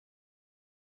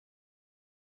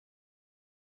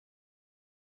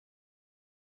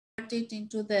it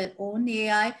into their own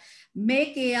AI,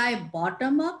 make AI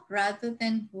bottom up rather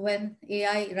than when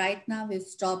AI right now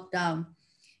is top down.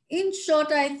 In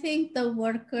short, I think the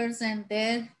workers and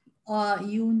their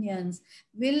unions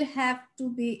will have to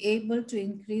be able to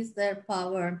increase their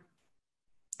power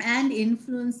and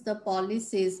influence the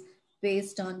policies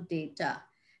based on data.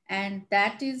 And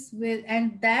that's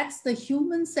the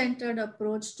human-centered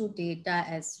approach to data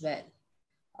as well.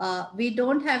 We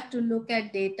don't have to look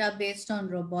at data based on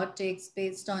robotics,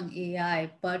 based on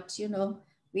AI, but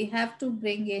we have to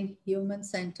bring in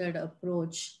human-centered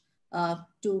approach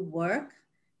to work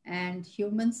and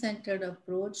human-centered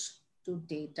approach to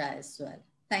data as well.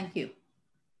 Thank you.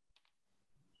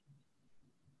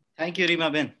 Thank you,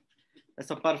 Reema Ben.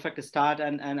 That's a perfect start,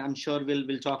 and I'm sure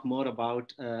we'll talk more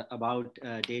about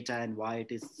data and why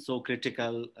it is so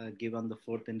critical given the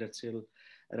fourth industrial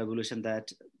revolution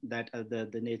that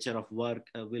the nature of work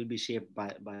will be shaped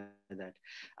by that.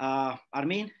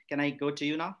 Armine, can I go to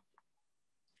you now?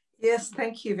 Yes,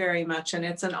 thank you very much, and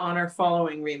it's an honor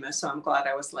following Reema, so I'm glad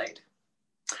I was late.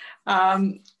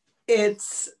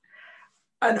 It's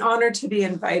an honor to be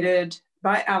invited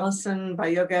by Allison,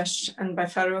 by Yogesh, and by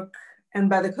Farouk, and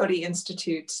by the Coady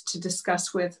Institute to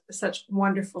discuss with such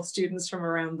wonderful students from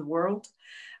around the world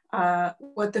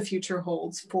what the future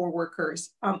holds for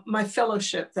workers. My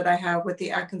fellowship that I have with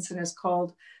the Atkinson is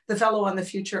called the Fellow on the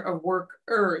Future of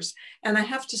Workers. And I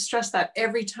have to stress that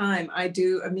every time I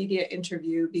do a media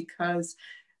interview, because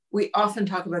we often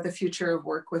talk about the future of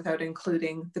work without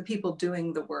including the people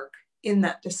doing the work in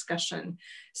that discussion.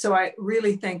 So I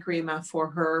really thank Reema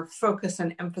for her focus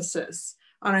and emphasis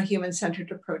on a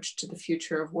human-centered approach to the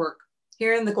future of work.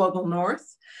 Here in the global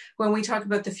north, when we talk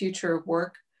about the future of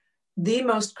work, the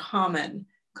most common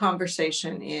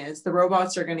conversation is the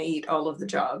robots are going to eat all of the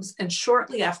jobs. And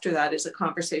shortly after that is a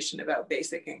conversation about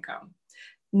basic income,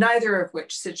 neither of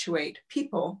which situate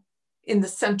people in the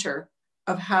center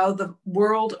of how the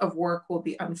world of work will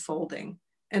be unfolding.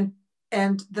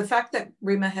 And the fact that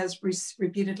Reema has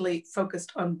repeatedly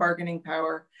focused on bargaining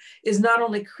power is not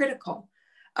only critical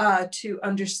to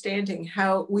understanding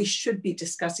how we should be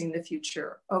discussing the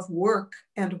future of work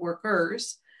and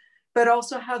workers, but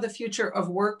also how the future of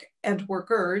work and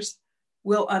workers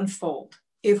will unfold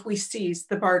if we seize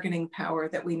the bargaining power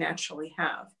that we naturally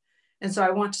have. And so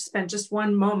I want to spend just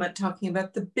one moment talking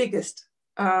about the biggest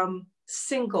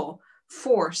single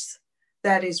force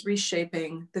that is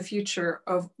reshaping the future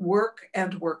of work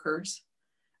and workers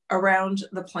around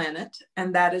the planet.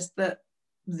 And that is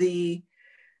the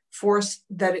force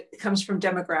that it comes from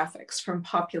demographics, from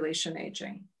population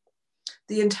aging.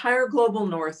 The entire global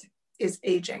north is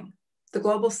aging. The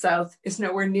global south is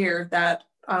nowhere near that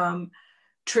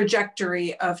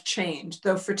trajectory of change,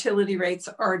 though fertility rates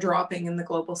are dropping in the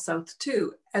global south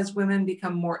too, as women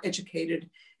become more educated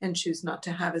and choose not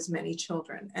to have as many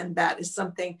children. And that is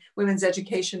something, women's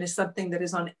education is something that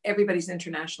is on everybody's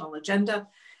international agenda.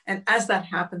 And as that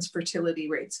happens, fertility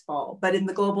rates fall. But in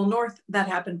the global north, that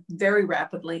happened very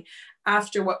rapidly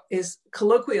after what is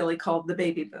colloquially called the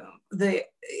baby boom, the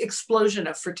explosion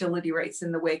of fertility rates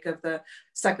in the wake of the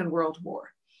Second World War.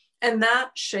 And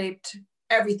that shaped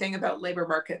everything about labor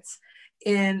markets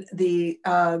in the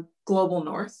global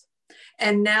north.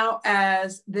 And now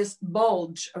as this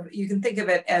bulge of, you can think of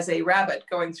it as a rabbit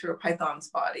going through a python's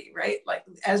body, right? Like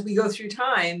as we go through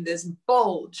time, this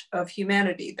bulge of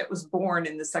humanity that was born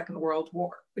in the Second World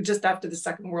War, just after the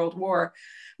Second World War,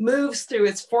 moves through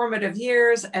its formative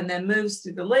years and then moves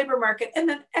through the labor market and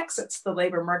then exits the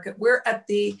labor market. We're at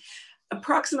the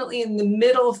approximately in the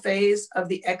middle phase of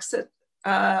the exit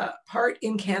part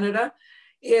in Canada.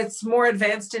 It's more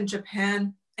advanced in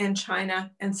Japan and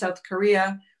China and South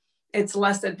Korea. It's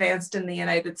less advanced in the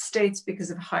United States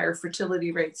because of higher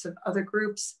fertility rates of other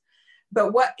groups.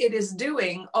 But what it is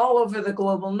doing all over the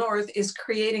global north is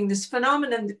creating this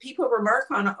phenomenon that people were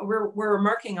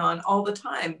remarking on all the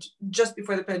time just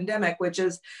before the pandemic, which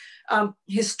is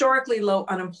historically low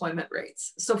unemployment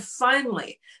rates. So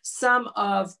finally, some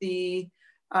of the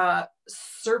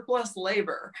surplus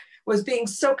labor was being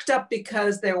soaked up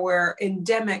because there were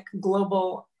endemic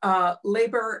global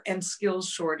labor and skills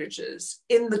shortages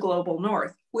in the global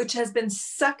north, which has been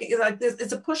sucking, like this,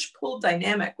 it's a push-pull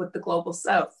dynamic with the global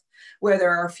south, where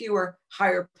there are fewer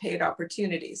higher paid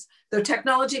opportunities. Though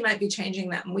technology might be changing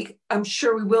that, and I'm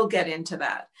sure we will get into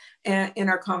that in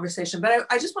our conversation. But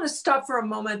I just want to stop for a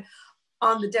moment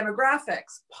on the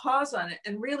demographics, pause on it,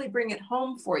 and really bring it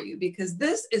home for you, because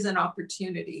this is an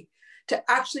opportunity to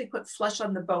actually put flesh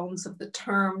on the bones of the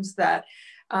terms that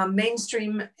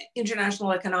Mainstream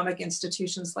international economic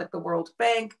institutions like the World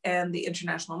Bank and the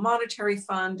International Monetary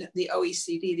Fund, the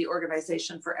OECD, the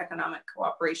Organization for Economic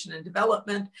Cooperation and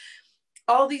Development,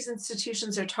 all these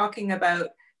institutions are talking about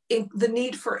the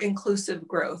need for inclusive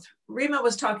growth. Reema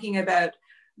was talking about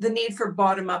the need for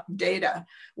bottom-up data.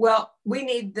 Well, we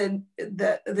need the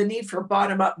need for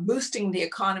bottom-up, boosting the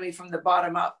economy from the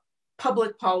bottom-up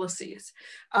public policies,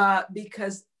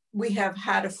 because we have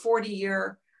had a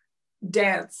 40-year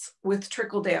dance with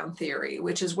trickle-down theory,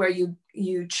 which is where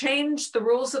you change the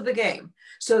rules of the game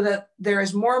so that there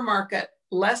is more market,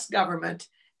 less government,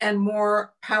 and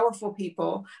more powerful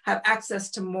people have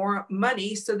access to more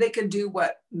money so they can do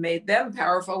what made them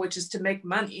powerful, which is to make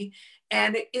money.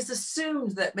 And it is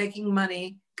assumed that making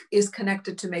money is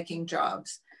connected to making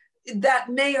jobs. That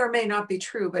may or may not be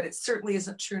true, but it certainly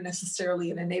isn't true necessarily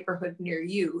in a neighborhood near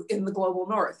you in the global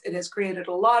north. It has created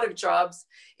a lot of jobs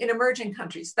in emerging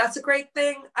countries. That's a great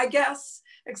thing, I guess,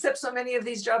 except so many of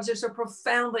these jobs are so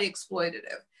profoundly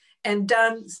exploitative and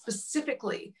done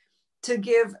specifically to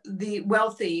give the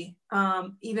wealthy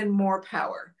even more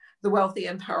power, the wealthy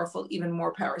and powerful even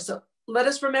more power. So let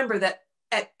us remember that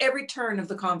at every turn of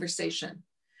the conversation,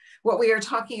 what we are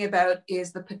talking about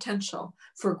is the potential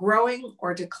for growing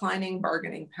or declining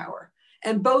bargaining power.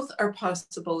 And both are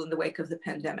possible in the wake of the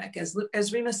pandemic. As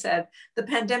Reema said, the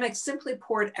pandemic simply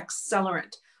poured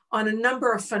accelerant on a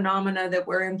number of phenomena that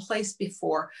were in place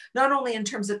before, not only in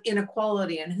terms of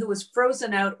inequality and who was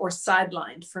frozen out or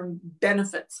sidelined from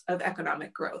benefits of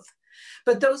economic growth,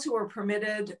 but those who were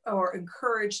permitted or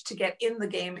encouraged to get in the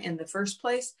game in the first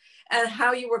place, and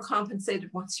how you were compensated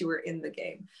once you were in the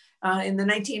game. In the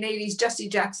 1980s, Jesse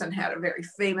Jackson had a very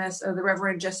famous, the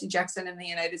Reverend Jesse Jackson in the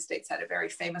United States had a very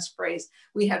famous phrase,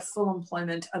 we had full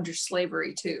employment under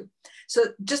slavery too. So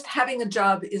just having a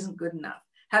job isn't good enough.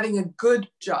 Having a good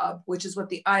job, which is what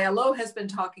the ILO has been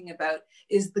talking about,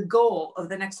 is the goal of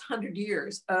the next 100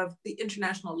 years of the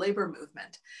international labor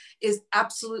movement, is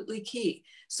absolutely key.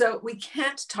 So we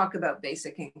can't talk about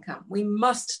basic income. We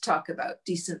must talk about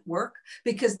decent work,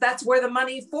 because that's where the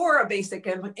money for a basic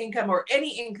income or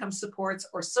any income supports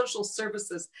or social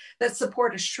services that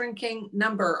support a shrinking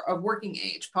number of working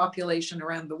age population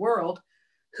around the world,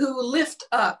 who lift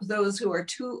up those who are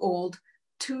too old,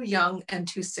 too young, and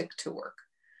too sick to work.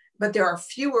 But there are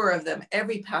fewer of them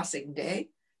every passing day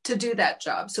to do that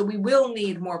job. So we will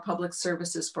need more public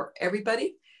services for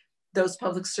everybody. Those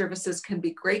public services can be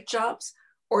great jobs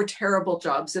or terrible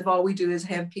jobs if all we do is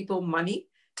hand people money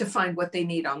to find what they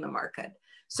need on the market.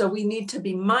 So we need to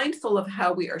be mindful of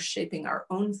how we are shaping our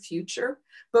own future,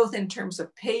 both in terms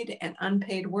of paid and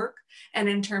unpaid work, and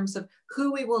in terms of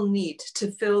who we will need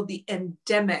to fill the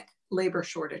endemic labor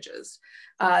shortages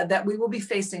that we will be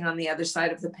facing on the other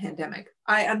side of the pandemic.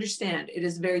 I understand it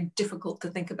is very difficult to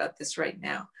think about this right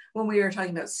now when we are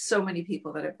talking about so many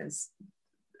people that have been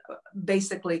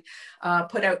basically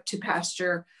put out to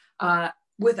pasture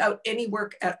without any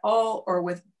work at all, or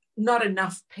with not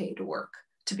enough paid work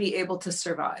to be able to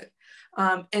survive.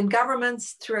 And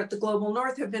governments throughout the global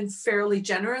north have been fairly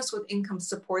generous with income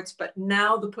supports, but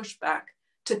now the pushback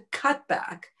to cut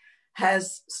back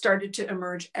has started to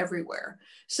emerge everywhere.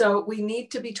 So we need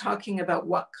to be talking about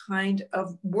what kind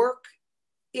of work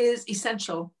is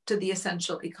essential to the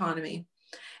essential economy.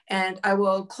 And I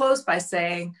will close by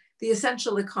saying the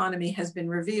essential economy has been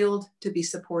revealed to be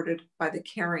supported by the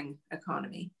caring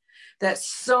economy. That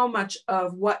so much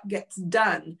of what gets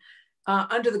done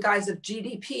under the guise of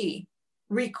GDP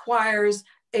requires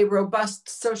a robust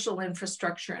social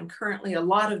infrastructure. And currently a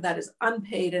lot of that is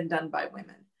unpaid and done by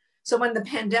women. So when the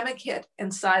pandemic hit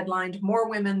and sidelined more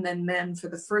women than men for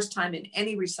the first time in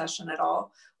any recession at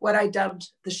all, what I dubbed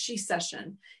the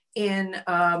she-cession in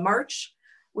March,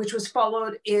 which was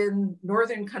followed in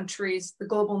northern countries, the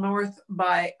global north,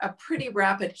 by a pretty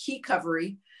rapid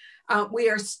he-covery, we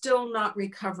are still not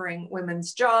recovering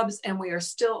women's jobs. And we are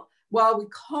still, while we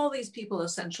call these people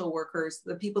essential workers,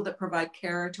 the people that provide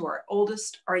care to our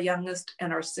oldest, our youngest,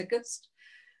 and our sickest,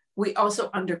 we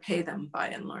also underpay them by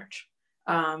and large.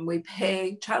 We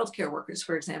pay childcare workers,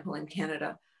 for example, in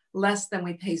Canada, less than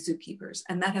we pay zookeepers.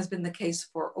 And that has been the case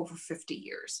for over 50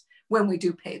 years, when we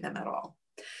do pay them at all.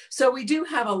 So we do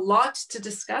have a lot to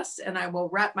discuss, and I will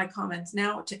wrap my comments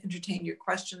now to entertain your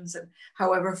questions, and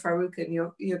however Farooq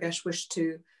and Yogesh wish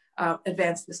to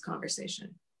advance this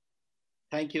conversation.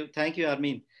 Thank you,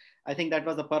 Armine. I think that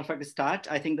was a perfect start.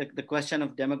 I think the question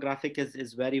of demographic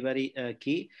is very, very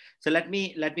key. So let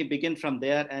me begin from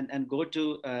there and go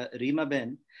to Reema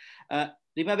Ben.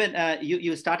 Reema Ben,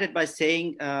 you started by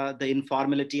saying the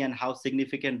informality and how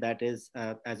significant that is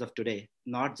as of today,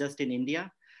 not just in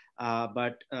India,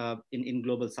 but in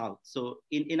Global South. So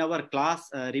in our class,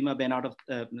 Reema Ben, out of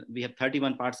we have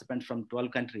 31 participants from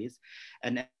 12 countries,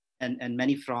 and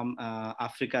many from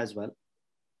Africa as well.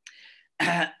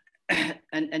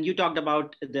 And you talked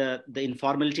about the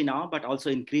informality now, but also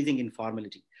increasing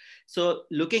informality. So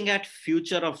looking at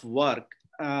future of work,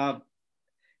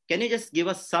 can you just give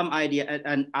us some idea?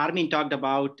 And Armine talked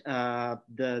about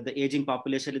the aging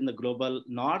population in the global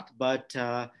north, but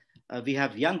we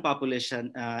have young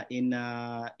population in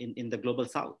the global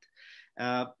south.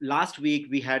 Last week,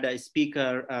 we had a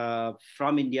speaker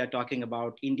from India talking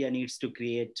about India needs to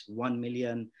create 1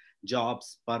 million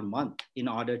jobs per month in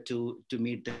order to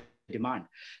meet the demand.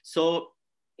 So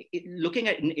looking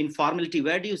at informality,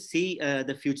 where do you see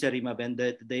the future, Reema, when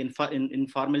the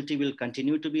informality will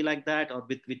continue to be like that, or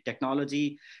with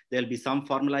technology, there'll be some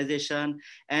formalization?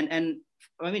 And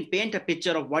I mean, paint a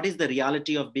picture of what is the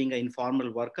reality of being an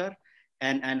informal worker,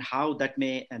 and how that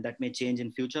may change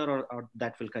in future, or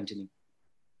that will continue.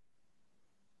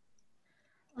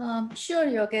 Sure,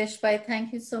 Yogesh Bhai,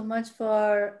 thank you so much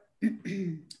for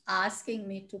asking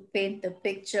me to paint the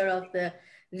picture of the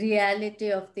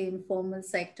reality of the informal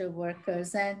sector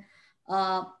workers. And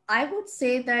I would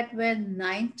say that when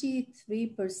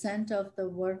 93% of the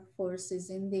workforce is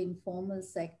in the informal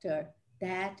sector,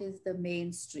 that is the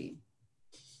mainstream.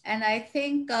 And I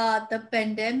think the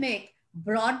pandemic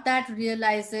brought that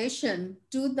realization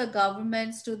to the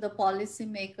governments, to the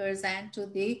policymakers, and to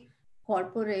the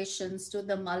corporations, to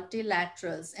the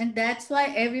multilaterals. And that's why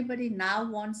everybody now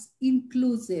wants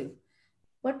inclusive.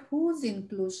 But whose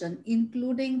inclusion?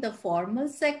 Including the formal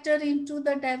sector into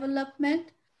the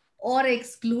development, or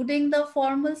excluding the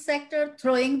formal sector,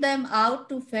 throwing them out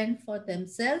to fend for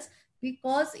themselves?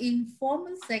 Because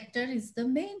informal sector is the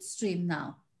mainstream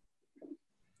now.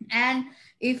 And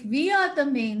if we are the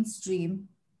mainstream,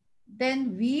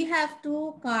 then we have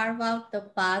to carve out the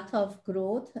path of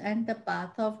growth and the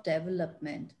path of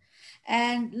development.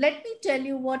 And let me tell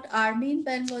you what Armine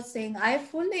Ben was saying. I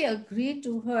fully agree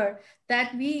to her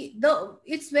that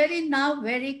it's now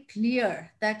very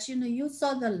clear that, you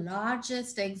saw the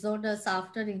largest exodus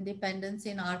after independence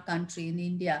in our country, in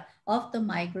India, of the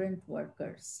migrant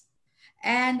workers.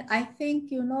 And I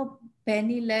think,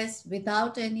 penniless,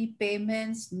 without any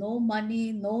payments, no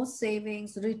money, no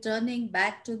savings, returning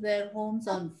back to their homes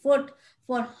on foot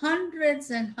for hundreds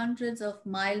and hundreds of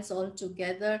miles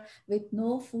altogether with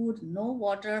no food, no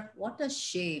water. What a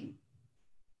shame.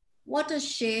 What a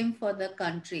shame for the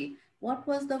country. What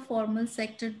was the formal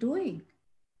sector doing?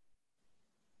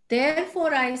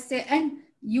 Therefore, I say, and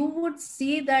you would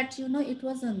see that, it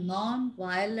was a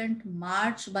non-violent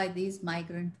march by these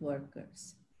migrant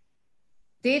workers.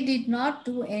 They did not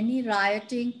do any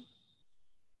rioting,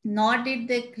 nor did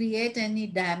they create any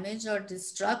damage or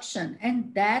destruction.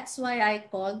 And that's why I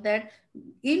call that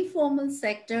informal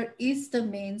sector is the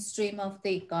mainstream of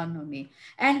the economy.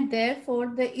 And therefore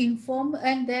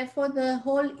the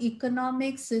whole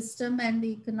economic system and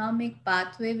the economic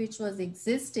pathway which was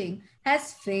existing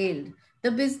has failed.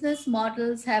 The business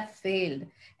models have failed.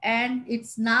 And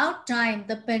it's now time,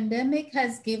 the pandemic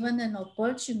has given an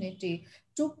opportunity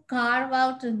to carve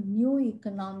out a new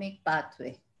economic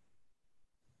pathway.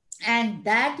 And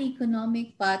that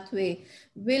economic pathway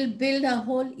will build a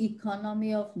whole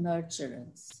economy of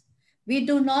nurturance. We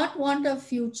do not want a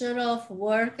future of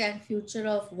work and future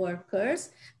of workers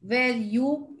where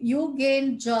you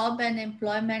gain job and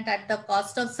employment at the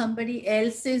cost of somebody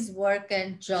else's work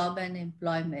and job and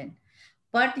employment.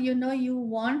 But you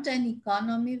want an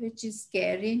economy which is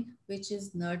caring, which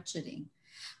is nurturing.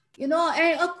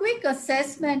 A quick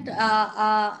assessment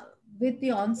with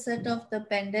the onset of the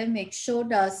pandemic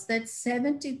showed us that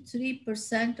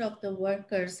 73% of the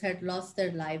workers had lost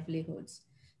their livelihoods.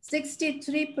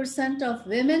 63% of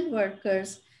women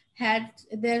workers had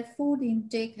their food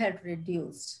intake had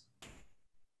reduced,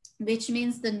 which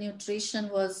means the nutrition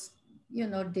was,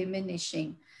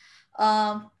 diminishing.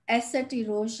 Asset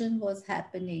erosion was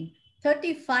happening.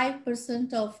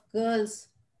 35% of girls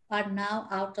are now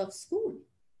out of school.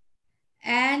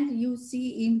 And you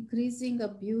see increasing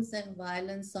abuse and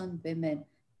violence on women.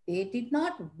 They did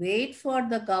not wait for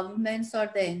the governments or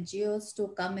the NGOs to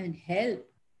come and help.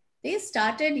 They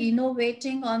started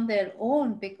innovating on their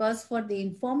own, because for the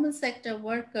informal sector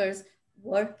workers,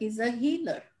 work is a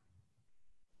healer.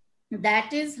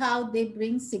 That is how they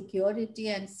bring security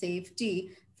and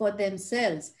safety for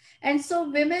themselves. And so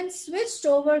women switched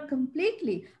over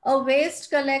completely. A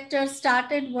waste collector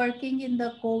started working in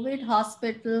the COVID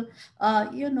hospital,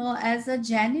 as a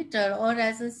janitor or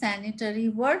as a sanitary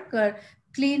worker,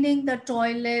 cleaning the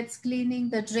toilets, cleaning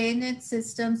the drainage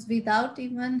systems without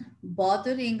even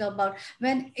bothering about,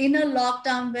 when in a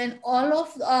lockdown, when all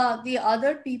of the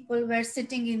other people were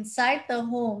sitting inside the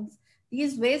homes,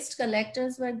 these waste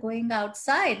collectors were going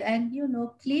outside and,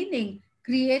 cleaning,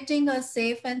 creating a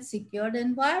safe and secured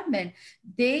environment.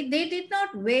 They did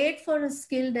not wait for a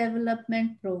skill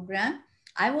development program.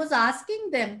 I was asking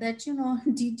them that,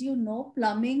 did you know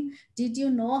plumbing? Did you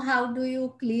know how do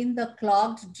you clean the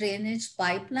clogged drainage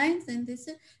pipelines? And they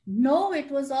said, no, it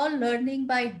was all learning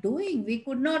by doing. We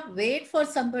could not wait for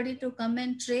somebody to come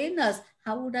and train us.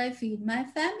 How would I feed my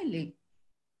family?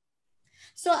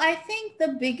 So I think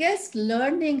the biggest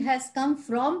learning has come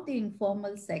from the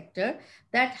informal sector,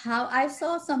 that how I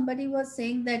saw somebody was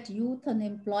saying that youth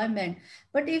unemployment.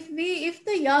 But if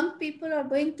the young people are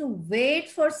going to wait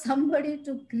for somebody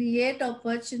to create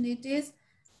opportunities,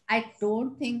 I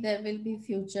don't think there will be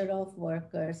future of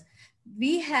workers.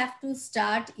 We have to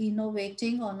start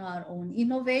innovating on our own.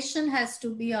 Innovation has to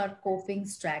be our coping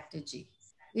strategy.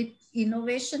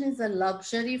 Innovation is a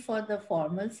luxury for the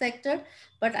formal sector,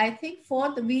 but I think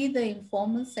for the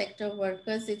informal sector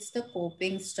workers, it's the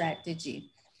coping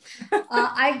strategy.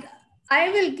 I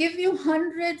will give you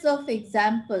hundreds of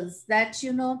examples that,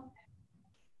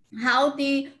 how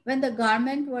when the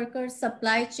garment workers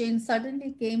supply chain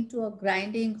suddenly came to a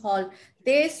grinding halt,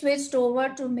 they switched over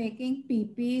to making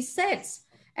PPE sets.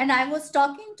 And I was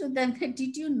talking to them,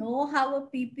 did you know how a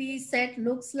PPE set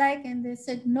looks like? And they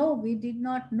said, no, we did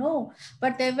not know.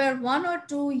 But there were one or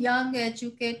two young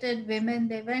educated women.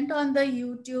 They went on the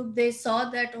YouTube. They saw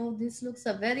that, oh, this looks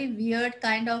a very weird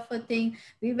kind of a thing.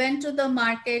 We went to the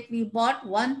market. We bought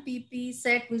one PPE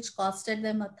set, which costed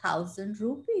them 1,000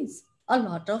 rupees. A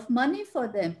lot of money for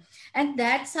them. And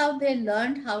that's how they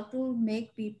learned how to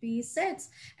make PPE sets.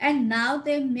 And now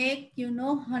they make,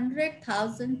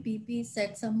 100,000 PPE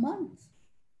sets a month.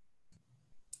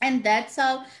 And that's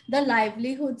how the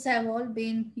livelihoods have all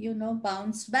been,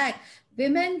 bounced back.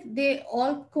 Women, they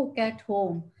all cook at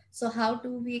home. So how do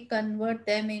we convert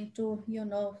them into,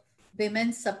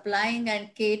 women supplying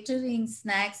and catering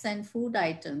snacks and food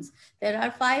items? There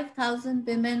are 5,000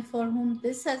 women for whom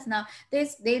this has now,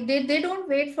 they don't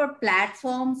wait for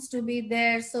platforms to be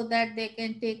there so that they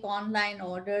can take online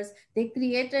orders. They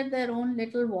created their own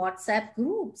little WhatsApp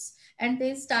groups, and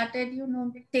they started,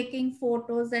 taking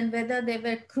photos, and whether they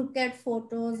were crooked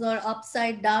photos or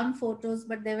upside down photos,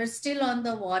 but they were still on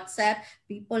the WhatsApp.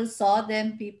 People saw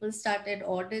them, people started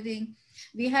ordering.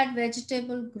 We had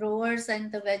vegetable growers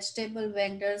and the vegetable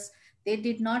vendors. They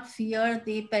did not fear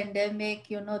the pandemic,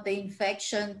 the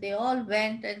infection. They all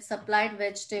went and supplied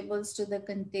vegetables to the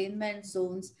containment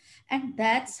zones. And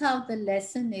that's how the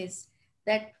lesson is,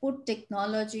 that put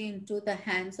technology into the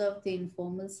hands of the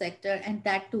informal sector, and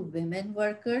that to women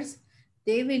workers.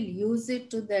 They will use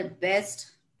it to their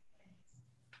best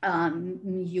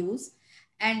use.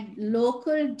 And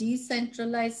local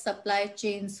decentralized supply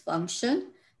chains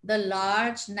function. The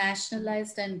large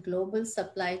nationalized and global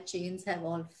supply chains have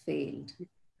all failed.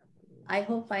 I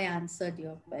hope I answered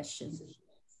your question.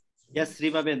 Yes,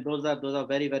 Reema Ben, those are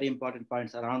very, very important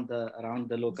points around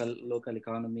the local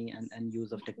economy and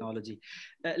use of technology.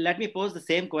 Let me pose the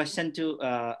same question to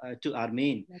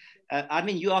Armine.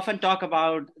 Armine, you often talk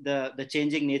about the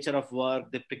changing nature of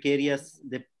work, the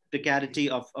precarity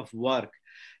of work.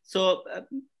 So,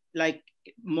 like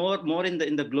more in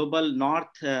the global north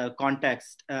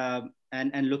context,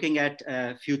 and looking at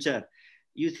future,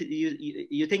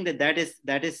 you think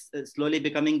that is slowly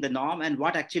becoming the norm, and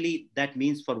what actually that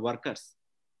means for workers?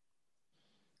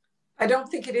 I don't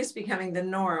think it is becoming the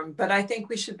norm, but I think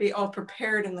we should be all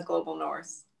prepared in the global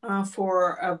north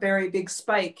for a very big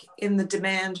spike in the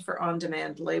demand for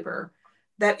on-demand labor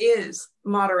that is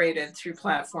moderated through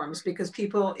platforms, because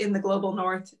people in the global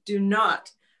north do not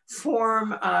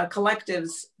form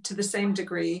collectives to the same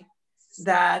degree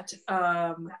that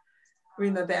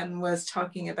Reema Ben was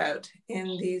talking about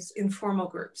in these informal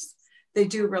groups. They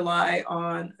do rely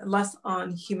less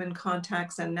on human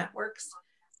contacts and networks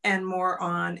and more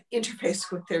on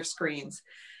interface with their screens.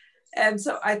 And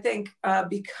so I think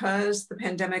because the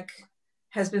pandemic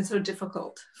has been so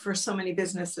difficult for so many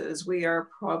businesses, we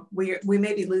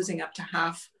may be losing up to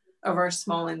half of our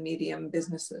small and medium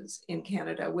businesses in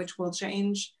Canada, which will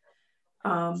change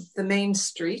the main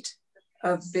street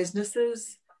of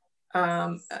businesses,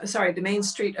 the main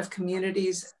street of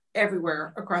communities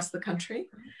everywhere across the country,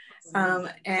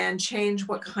 and change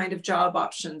what kind of job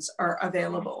options are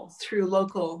available through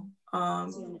local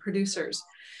producers.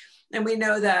 And we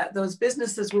know that those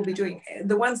businesses will be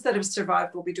the ones that have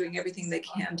survived will be doing everything they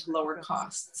can to lower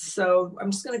costs. So I'm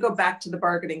just going to go back to the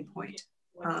bargaining point.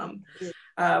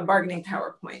 bargaining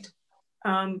power point.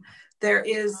 There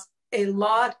is a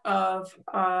lot of,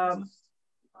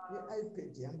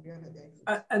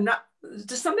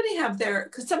 does somebody have their,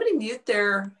 could somebody mute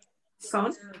their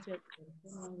phone?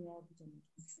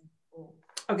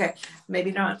 Okay,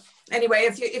 maybe not. Anyway,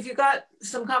 if you got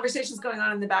some conversations going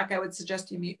on in the back, I would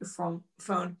suggest you mute your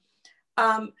phone.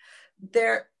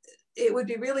 It would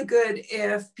be really good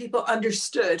if people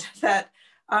understood that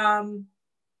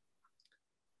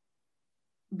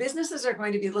businesses are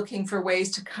going to be looking for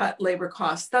ways to cut labor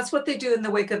costs. That's what they do in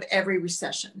the wake of every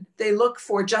recession. They look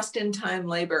for just-in-time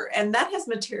labor, and that has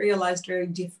materialized very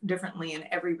differently in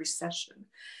every recession.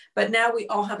 But now we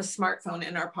all have a smartphone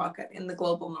in our pocket in the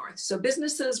global north. So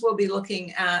businesses will be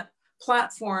looking at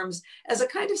platforms as a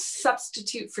kind of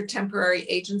substitute for temporary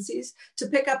agencies to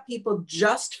pick up people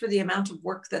just for the amount of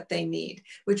work that they need,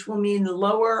 which will mean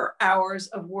lower hours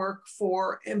of work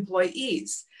for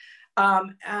employees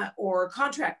or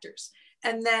contractors.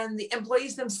 And then the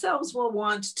employees themselves will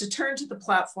want to turn to the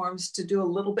platforms to do a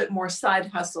little bit more side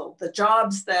hustle, the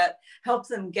jobs that help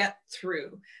them get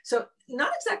through. So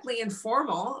not exactly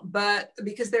informal, but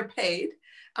because they're paid,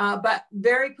 but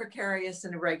very precarious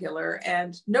and irregular,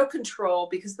 and no control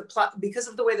because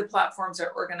of the way the platforms are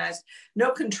organized,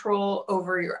 no control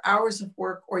over your hours of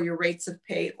work or your rates of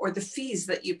pay or the fees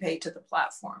that you pay to the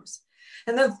platforms.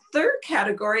 And the third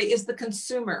category is the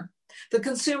consumer. The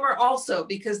consumer also,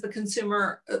 because the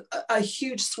consumer, a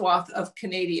huge swath of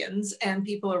Canadians and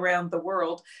people around the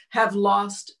world have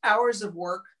lost hours of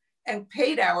work and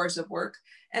paid hours of work.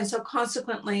 And so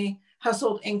consequently,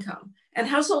 household income. And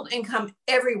household income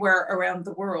everywhere around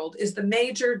the world is the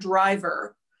major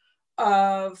driver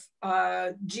of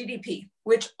GDP,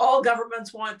 which all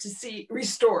governments want to see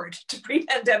restored to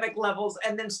pre-pandemic levels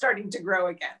and then starting to grow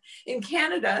again. In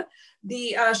Canada,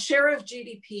 the share of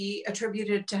GDP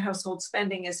attributed to household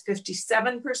spending is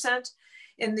 57%.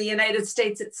 In the United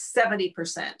States, it's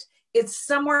 70%. It's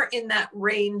somewhere in that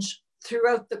range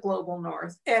throughout the global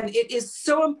north. And it is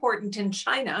so important in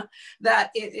China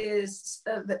that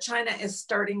China is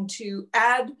starting to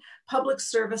add public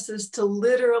services to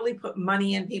literally put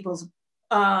money in people's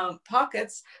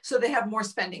pockets so they have more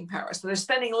spending power. So they're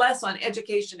spending less on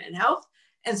education and health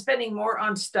and spending more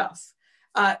on stuff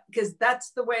because that's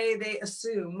the way they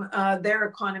assume their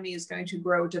economy is going to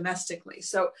grow domestically.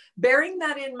 So bearing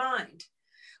that in mind,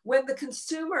 when the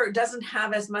consumer doesn't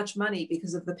have as much money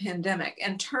because of the pandemic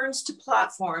and turns to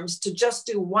platforms to just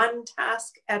do one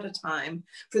task at a time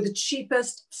for the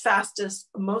cheapest, fastest,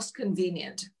 most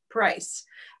convenient price,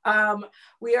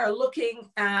 we are looking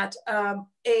at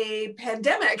a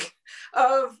pandemic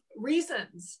of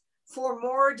reasons for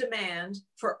more demand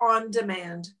for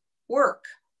on-demand work,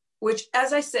 which,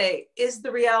 as I say, is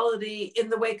the reality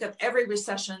in the wake of every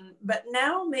recession, but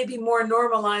now maybe more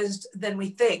normalized than we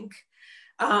think.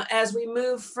 As we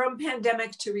move from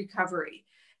pandemic to recovery.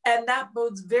 And that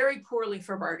bodes very poorly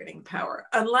for bargaining power,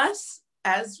 unless,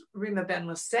 as Reema Ben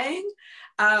was saying,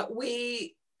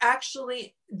 we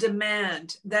actually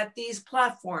demand that these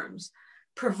platforms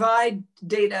provide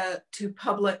data to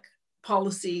public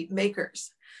policy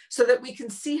makers so that we can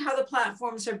see how the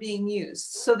platforms are being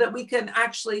used, so that we can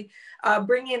actually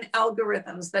bring in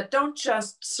algorithms that don't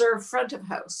just serve front of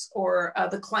house or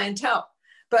the clientele,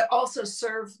 but also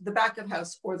serve the back of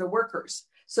house or the workers,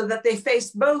 so that they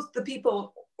face both the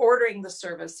people ordering the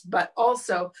service, but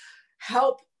also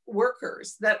help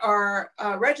workers that are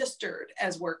registered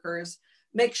as workers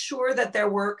make sure that their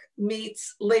work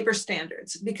meets labor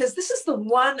standards, because this is the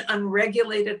one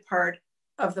unregulated part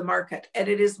of the market, and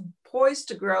it is poised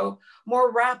to grow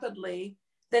more rapidly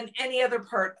than any other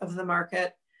part of the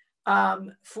market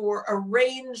for a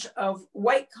range of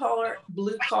white collar,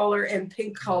 blue collar, and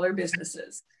pink collar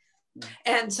businesses.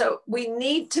 And so we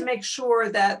need to make sure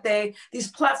that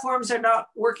these platforms are not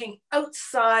working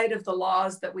outside of the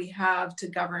laws that we have to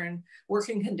govern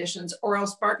working conditions, or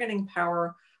else bargaining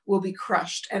power will be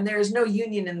crushed. And there is no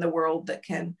union in the world that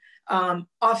can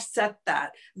offset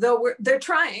that. Though they're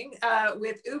trying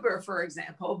with Uber, for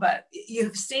example, but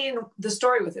you've seen the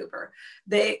story with Uber.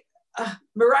 They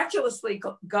miraculously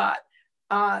got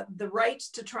the right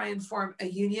to try and form a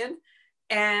union,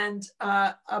 and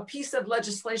a piece of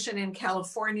legislation in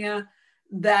California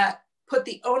that put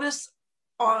the onus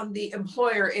on the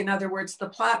employer, in other words, the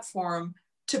platform,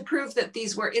 to prove that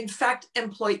these were in fact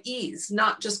employees,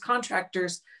 not just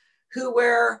contractors, who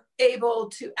were able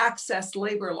to access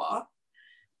labor law.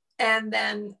 And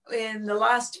then in the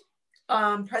last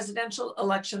presidential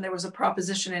election, there was a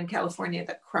proposition in California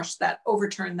that crushed that,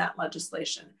 overturned that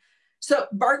legislation. So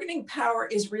bargaining power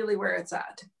is really where it's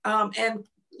at. And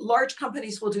large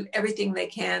companies will do everything they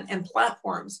can, and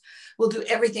platforms will do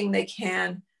everything they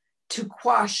can to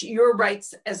quash your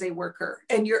rights as a worker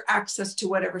and your access to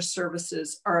whatever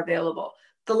services are available.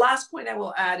 The last point I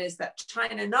will add is that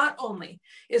China not only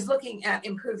is looking at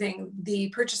improving the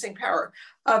purchasing power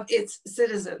of its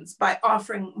citizens by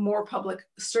offering more public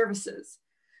services,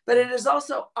 but it is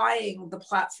also eyeing the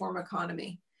platform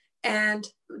economy and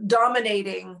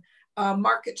dominating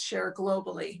market share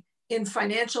globally in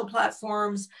financial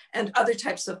platforms and other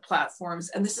types of platforms.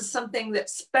 And this is something that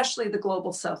especially the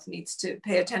global South needs to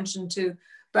pay attention to.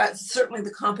 But certainly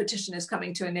the competition is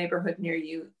coming to a neighborhood near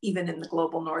you, even in the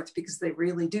global North, because they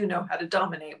really do know how to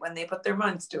dominate when they put their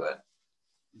minds to it.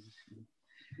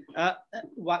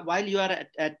 While you are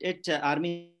at it,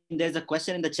 Armine, there's a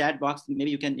question in the chat box.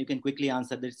 Maybe you can quickly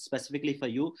answer this specifically for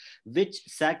you. Which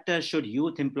sector should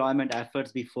youth employment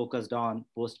efforts be focused on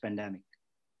post-pandemic?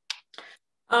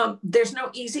 There's no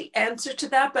easy answer to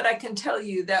that, but I can tell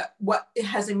you that what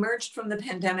has emerged from the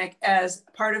pandemic as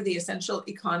part of the essential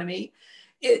economy,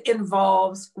 it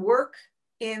involves work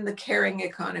in the caring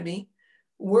economy,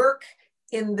 work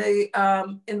in the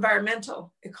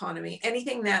environmental economy,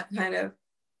 anything that kind of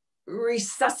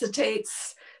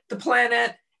resuscitates the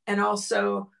planet and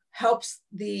also helps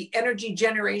the energy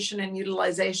generation and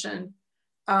utilization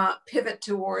pivot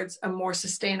towards a more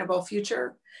sustainable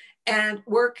future, and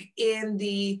work in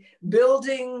the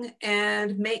building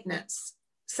and maintenance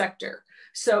sector.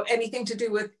 So anything to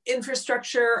do with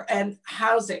infrastructure and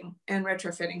housing and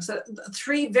retrofitting. So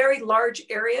three very large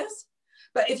areas.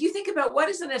 But if you think about what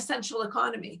is an essential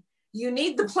economy, you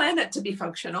need the planet to be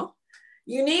functional.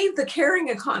 You need the caring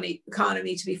economy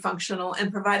to be functional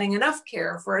and providing enough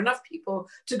care for enough people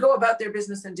to go about their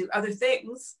business and do other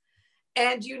things.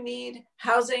 And you need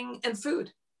housing and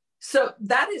food. So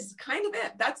that is kind of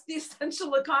it. That's the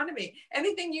essential economy.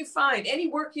 Anything you find, any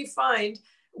work you find,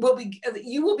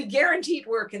 you will be guaranteed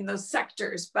work in those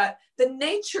sectors, but the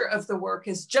nature of the work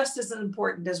is just as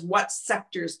important as what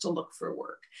sectors to look for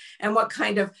work and what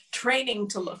kind of training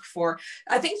to look for.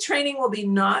 I think training will be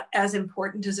not as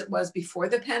important as it was before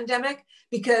the pandemic,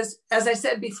 because as I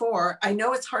said before, I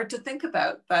know it's hard to think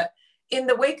about, but in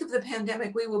the wake of the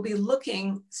pandemic, we will be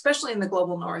looking, especially in the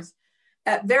global North,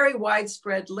 at very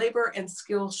widespread labor and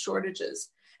skills shortages.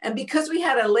 And because we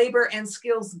had a labor and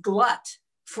skills glut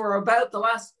for about the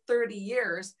last 30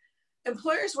 years,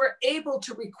 employers were able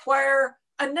to require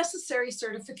a necessary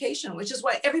certification, which is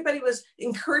why everybody was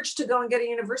encouraged to go and get a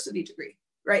university degree,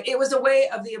 right? It was a way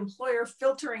of the employer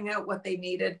filtering out what they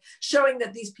needed, showing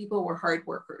that these people were hard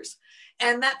workers.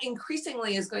 And that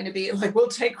increasingly is going to be like, we'll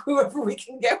take whoever we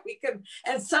can get,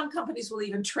 and some companies will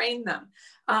even train them,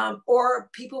 or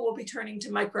people will be turning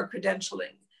to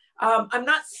micro-credentialing. I'm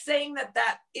not saying that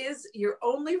that is your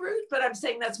only route, but I'm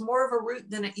saying that's more of a route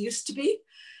than it used to be.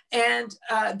 And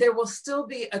there will still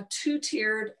be a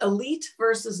two-tiered elite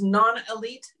versus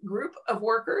non-elite group of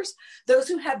workers. Those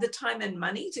who have the time and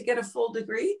money to get a full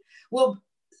degree will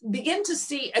begin to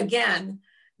see again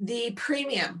the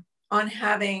premium on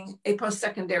having a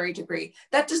post-secondary degree.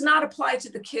 That does not apply to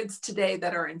the kids today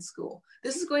that are in school.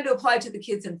 This is going to apply to the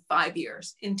kids in 5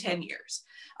 years, in 10 years.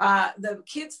 The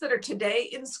kids that are today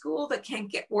in school that can't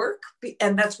get work,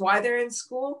 and that's why they're in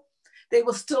school, they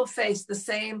will still face the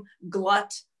same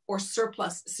glut or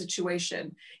surplus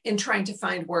situation in trying to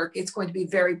find work. It's going to be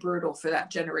very brutal for that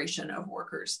generation of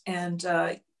workers and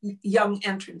young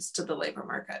entrants to the labor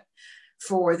market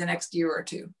for the next year or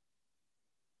two.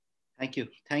 Thank you,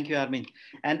 Armine.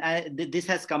 And this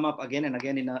has come up again and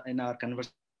again in our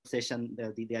conversation,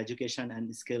 the education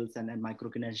and skills and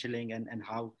micro-credentialing and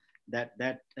how that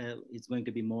is going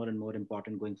to be more and more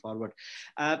important going forward.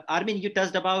 Armine, you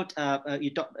touched about,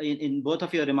 in both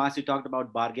of your remarks, you talked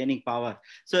about bargaining power.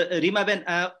 So Reema Ben,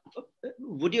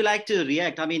 would you like to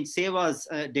react? I mean, SEWA's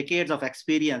decades of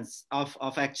experience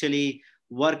of actually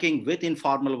working with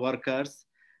informal workers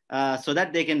so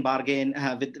that they can bargain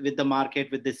with the market,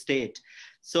 with the state.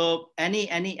 So any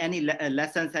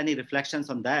lessons, any reflections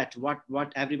on that?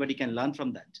 What everybody can learn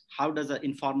from that? How does an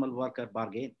informal worker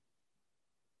bargain?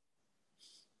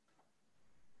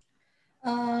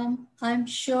 I'm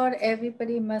sure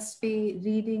everybody must be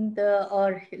reading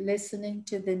or listening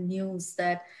to the news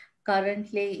that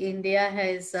currently India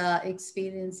is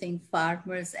experiencing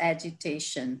farmers'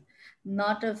 agitation.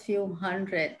 Not a few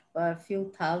hundred, a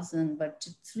few thousand, but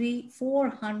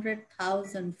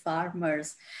 400,000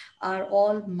 farmers are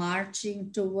all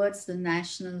marching towards the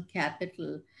national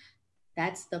capital.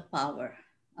 That's the power.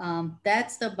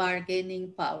 That's the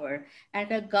bargaining power.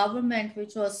 And a government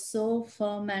which was so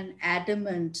firm and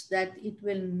adamant that it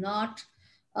will not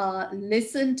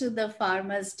listen to the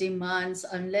farmers' demands,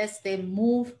 unless they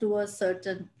move to a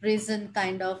certain prison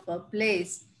kind of a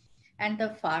place. And the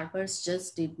farmers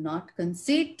just did not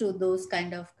concede to those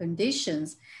kind of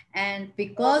conditions. And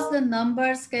because the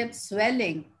numbers kept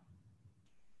swelling,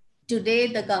 today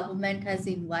the government has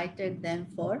invited them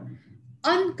for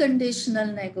unconditional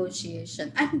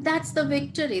negotiation. And that's the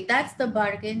victory, that's the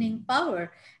bargaining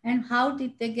power. And how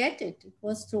did they get it? It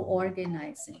was through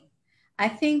organizing. I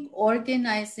think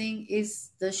organizing is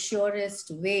the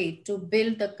surest way to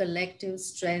build the collective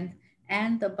strength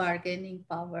and the bargaining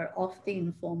power of the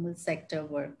informal sector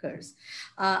workers.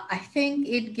 I think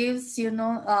it gives,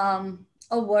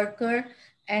 a worker,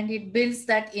 and it builds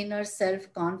that inner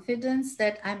self-confidence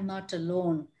that I'm not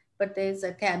alone, but there's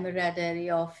a camaraderie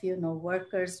of,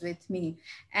 workers with me.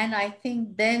 And I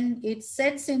think then it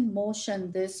sets in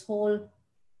motion this whole,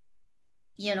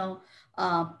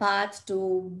 path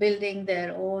to building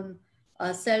their own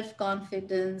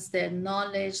self-confidence, their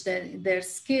knowledge, their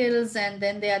skills, and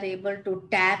then they are able to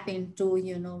tap into,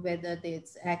 whether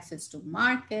it's access to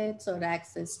markets or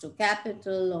access to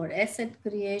capital or asset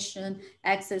creation,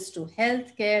 access to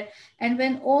healthcare. And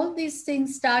when all these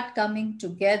things start coming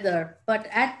together, but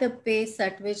at the pace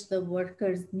at which the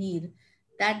workers need,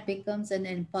 that becomes an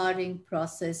empowering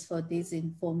process for these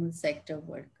informal sector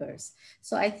workers.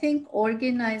 So I think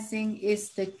organizing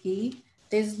is the key.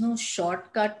 There's no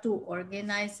shortcut to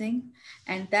organizing,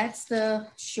 and that's the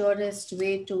surest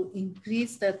way to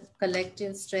increase the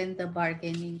collective strength, the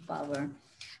bargaining power.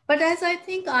 But as I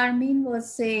think Armine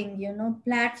was saying,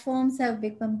 platforms have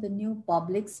become the new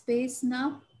public space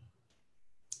now.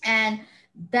 And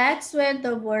that's where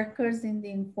the workers in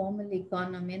the informal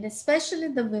economy, and especially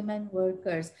the women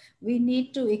workers, we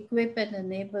need to equip and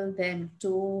enable them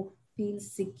to feel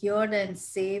secure and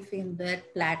safe in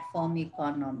that platform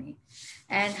economy.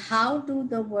 And how do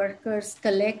the workers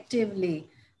collectively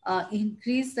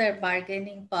increase their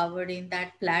bargaining power in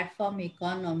that platform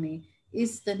economy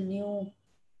is the new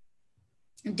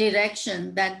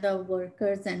direction that the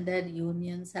workers and their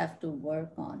unions have to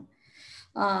work on.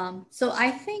 So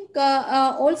I think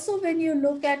also when you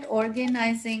look at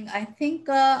organizing, I think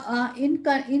in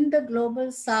the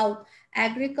global South,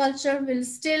 agriculture will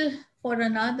still for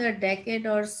another decade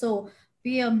or so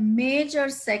be a major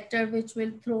sector which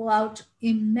will throw out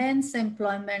immense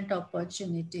employment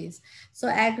opportunities. So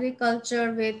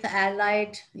agriculture with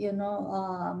allied,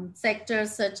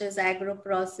 sectors such as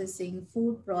agro-processing,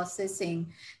 food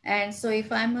processing. And so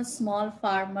if I'm a small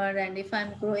farmer and if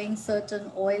I'm growing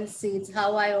certain oil seeds,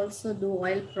 how I also do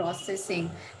oil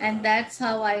processing. And that's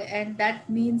how and that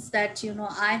means that,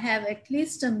 I have at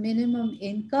least a minimum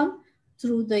income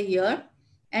through the year.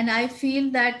 And I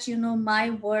feel that, my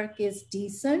work is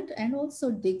decent and also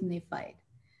dignified.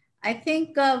 I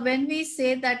think when we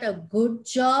say that a good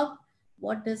job,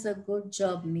 what does a good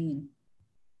job mean?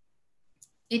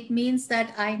 It means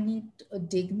that I need a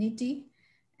dignity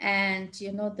and,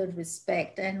 the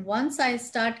respect. And once I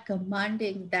start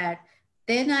commanding that,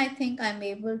 then I think I'm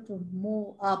able to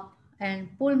move up and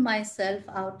pull myself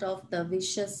out of the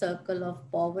vicious circle of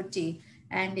poverty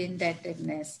and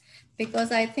indebtedness.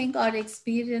 Because I think our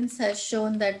experience has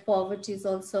shown that poverty is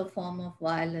also a form of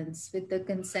violence with the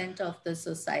consent of the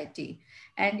society.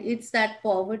 And it's that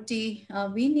poverty,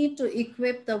 we need to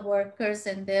equip the workers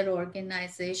and their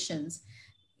organizations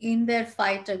in their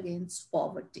fight against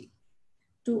poverty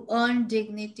to earn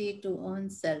dignity, to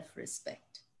earn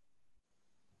self-respect.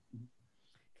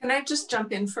 Can I just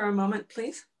jump in for a moment,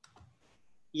 please?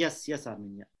 Yes,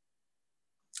 Armine. Yeah.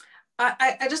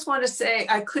 I just want to say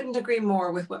I couldn't agree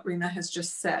more with what Reema has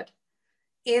just said.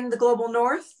 In the global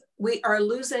north, we are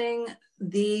losing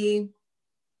the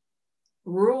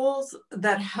rules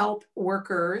that help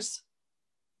workers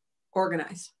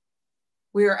organize.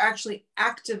 We are actually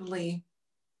actively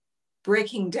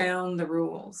breaking down the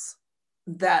rules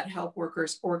that help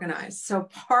workers organize. So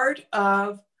part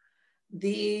of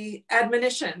the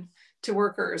admonition to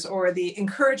workers or the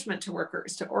encouragement to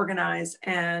workers to organize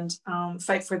and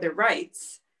fight for their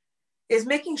rights is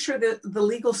making sure that the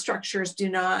legal structures do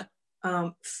not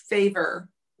favor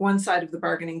one side of the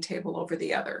bargaining table over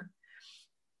the other.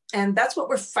 And that's what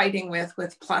we're fighting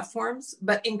with platforms,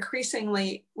 but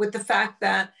increasingly with the fact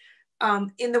that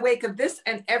in the wake of this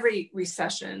and every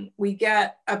recession, we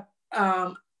get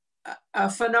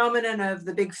a phenomenon of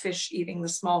the big fish eating the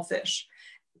small fish,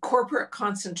 corporate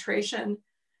concentration,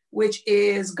 which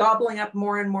is gobbling up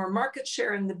more and more market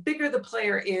share. And the bigger the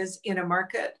player is in a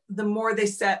market, the more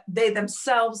they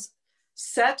themselves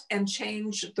set and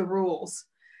change the rules.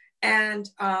 And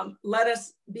let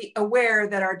us be aware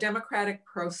that our democratic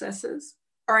processes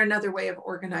are another way of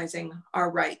organizing our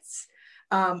rights.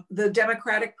 the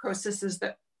democratic processes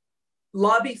that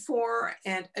lobby for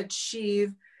and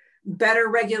achieve better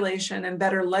regulation and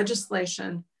better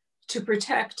legislation to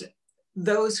protect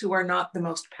those who are not the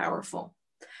most powerful.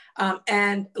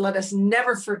 And let us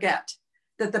never forget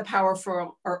that the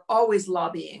powerful are always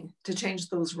lobbying to change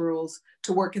those rules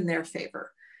to work in their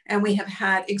favor. And we have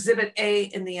had Exhibit A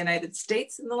in the United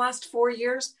States in the last 4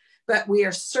 years, but we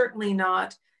are certainly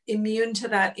not immune to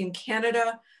that in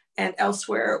Canada and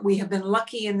elsewhere. We have been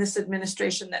lucky in this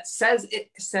administration that says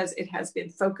it has been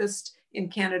focused in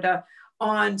Canada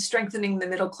on strengthening the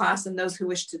middle class and those who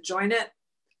wish to join it.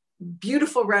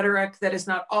 Beautiful rhetoric that is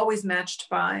not always matched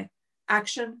by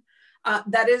action.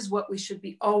 That is what we should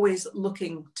be always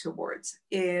looking towards,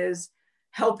 is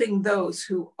helping those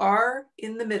who are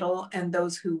in the middle and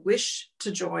those who wish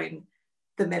to join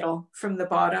the middle from the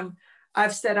bottom.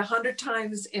 I've said 100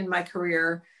 times in my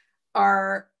career,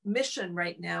 our mission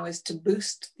right now is to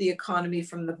boost the economy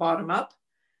from the bottom up.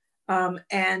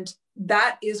 And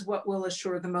that is what will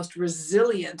assure the most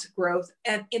resilient growth.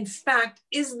 And in fact,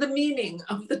 is the meaning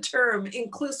of the term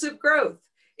inclusive growth.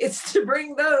 It's to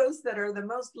bring those that are the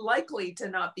most likely to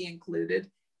not be included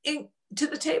to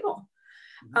the table.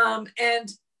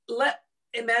 And let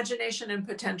imagination and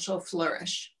potential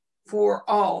flourish for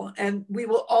all. And we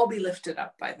will all be lifted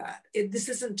up by that. This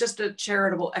isn't just a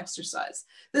charitable exercise.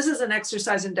 This is an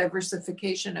exercise in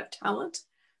diversification of talent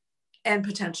and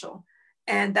potential.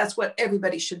 And that's what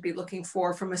everybody should be looking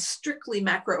for from a strictly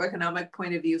macroeconomic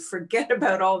point of view. Forget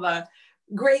about all the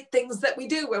great things that we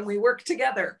do when we work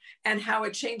together and how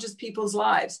it changes people's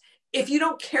lives. If you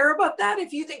don't care about that,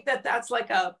 if you think that that's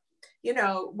like a,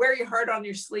 wear your heart on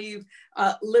your sleeve,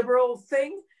 liberal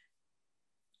thing,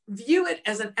 view it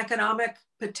as an economic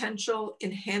potential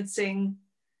enhancing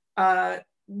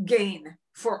gain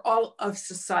for all of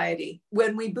society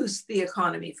when we boost the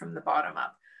economy from the bottom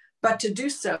up. But to do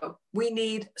so, we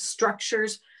need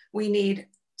structures, we need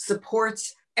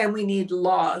supports, and we need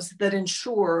laws that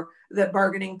ensure that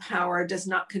bargaining power does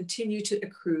not continue to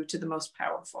accrue to the most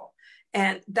powerful.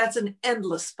 And that's an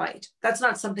endless fight. That's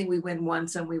not something we win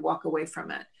once and we walk away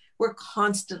from it. We're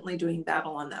constantly doing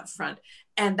battle on that front.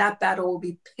 And that battle will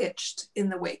be pitched in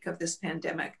the wake of this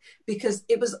pandemic because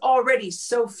it was already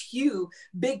so few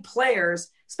big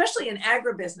players, especially in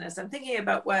agribusiness. I'm thinking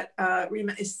about what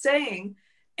Reema is saying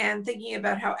and thinking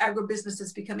about how agribusiness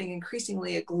is becoming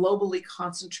increasingly a globally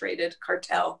concentrated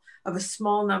cartel of a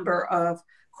small number of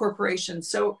corporations.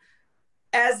 So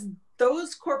as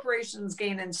those corporations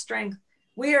gain in strength,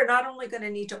 we are not only going to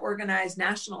need to organize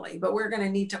nationally, but we're going to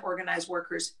need to organize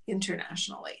workers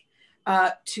internationally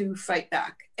to fight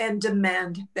back and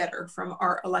demand better from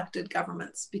our elected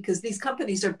governments, because these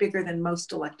companies are bigger than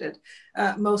most elected,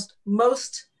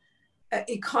 most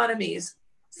economies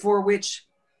for which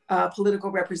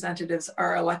political representatives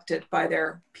are elected by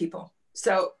their people.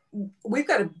 So we've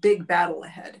got a big battle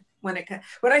ahead. When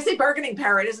I say bargaining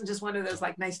power, it isn't just one of those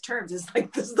like nice terms. It's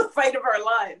like, this is the fight of our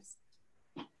lives.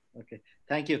 Okay,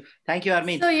 thank you. Thank you,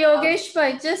 Armine. So Yogesh,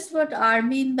 by just what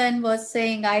Armine then was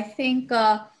saying, I think,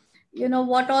 I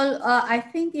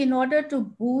think in order to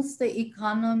boost the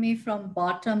economy from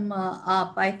bottom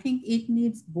up, I think it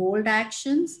needs bold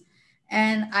actions.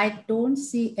 And I don't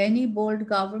see any bold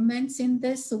governments in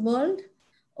this world,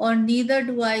 or neither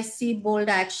do I see bold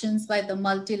actions by the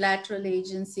multilateral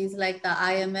agencies like the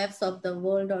IMFs of the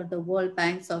world or the World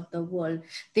Banks of the world.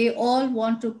 They all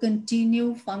want to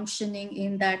continue functioning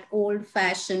in that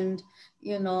old-fashioned,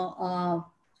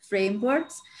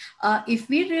 frameworks. If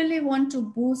we really want to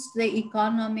boost the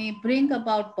economy, bring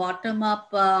about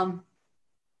bottom-up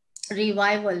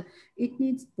revival, it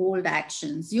needs bold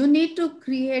actions. You need to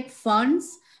create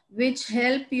funds which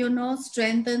help,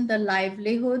 strengthen the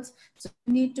livelihoods. So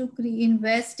you need to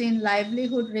invest in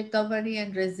livelihood recovery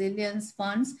and resilience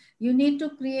funds. You need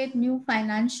to create new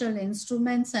financial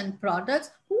instruments and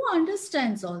products. Who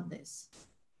understands all this?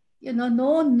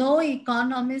 No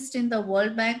economist in the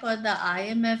World Bank or the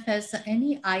IMF has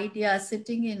any idea,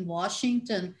 sitting in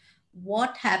Washington,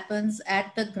 what happens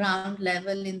at the ground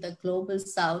level in the global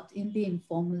south in the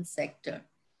informal sector.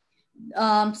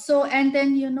 And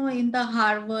then, in the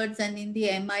Harvards and in the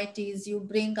MITs, you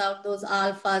bring out those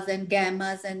alphas and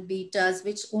gammas and betas,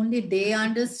 which only they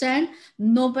understand.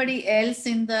 Nobody else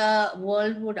in the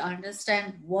world would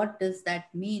understand what does that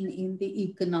mean in the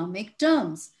economic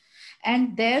terms.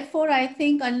 And therefore, I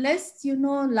think unless,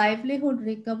 livelihood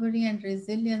recovery and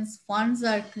resilience funds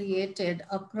are created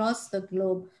across the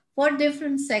globe for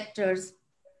different sectors,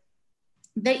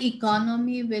 the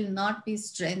economy will not be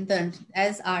strengthened,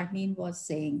 as Armine was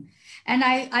saying. And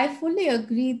I fully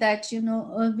agree that,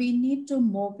 we need to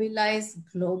mobilize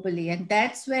globally. And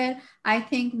that's where I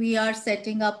think we are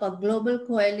setting up a global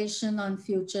coalition on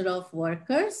future of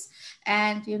workers.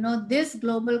 And, this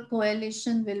global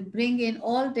coalition will bring in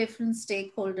all different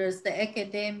stakeholders, the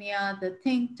academia, the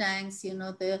think tanks,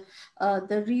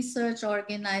 the research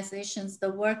organizations,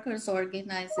 the workers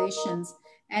organizations,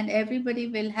 and everybody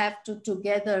will have to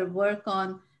together work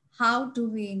on how do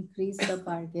we increase the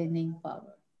bargaining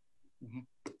power. Mm-hmm.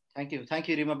 Thank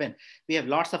you, Reema Ben. We have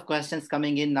lots of questions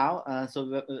coming in now,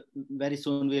 so very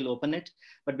soon we'll open it.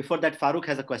 But before that, Farooq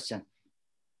has a question.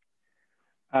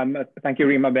 Thank you,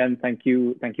 Reema Ben. Thank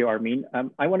you, Armine.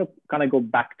 I want to kind of go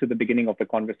back to the beginning of the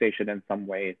conversation in some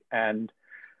ways, and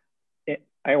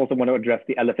I also want to address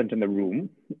the elephant in the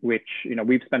room, which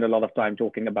we've spent a lot of time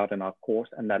talking about in our course,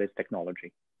 and that is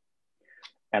technology.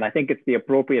 And I think it's the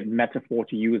appropriate metaphor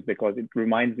to use because it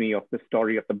reminds me of the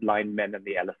story of the blind men and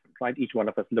the elephant, right? Each one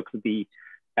of us looks at the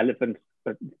elephant,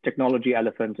 the technology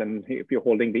elephant, and if you're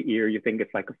holding the ear, you think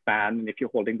it's like a fan, and if you're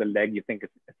holding the leg, you think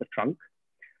it's a trunk.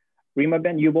 Reema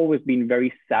Ben, you've always been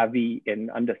very savvy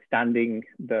in understanding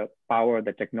the power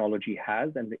that technology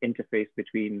has and the interface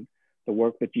between the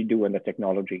work that you do and the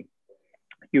technology.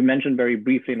 You mentioned very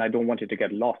briefly, and I don't want it to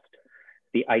get lost,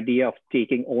 the idea of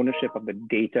taking ownership of the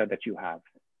data that you have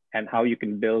and how you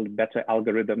can build better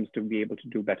algorithms to be able to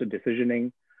do better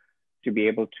decisioning, to be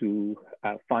able to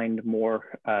find more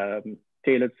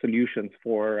tailored solutions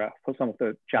for some of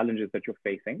the challenges that you're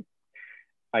facing.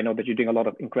 I know that you're doing a lot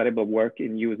of incredible work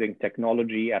in using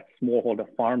technology at smallholder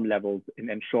farm levels in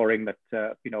ensuring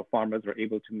that farmers are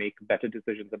able to make better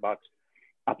decisions about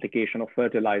application of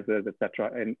fertilizers, et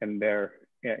cetera, in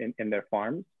their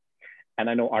farms. And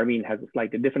I know Armine has a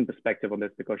slightly different perspective on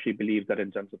this because she believes that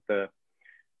in terms of the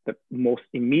most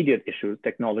immediate issues,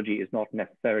 technology is not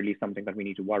necessarily something that we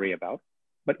need to worry about.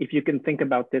 But if you can think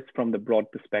about this from the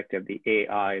broad perspective, the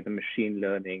AI, the machine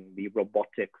learning, the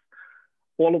robotics,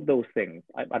 all of those things,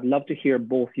 I'd love to hear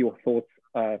both your thoughts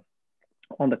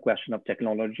on the question of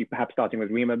technology, perhaps starting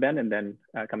with Reema Ben and then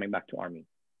coming back to Armine.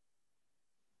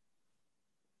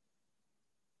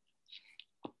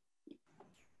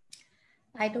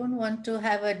 I don't want to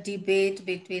have a debate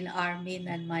between Armine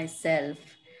and myself.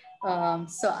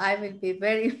 So I will be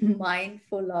very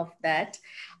mindful of that.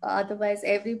 Otherwise,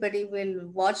 everybody will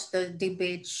watch the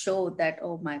debate show that,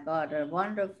 oh my God, a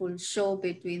wonderful show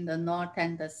between the North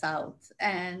and the South.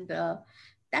 And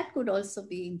that could also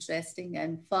be interesting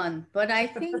and fun. But I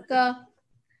think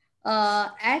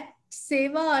at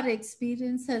SEWA, our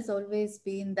experience has always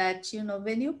been that,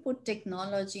 when you put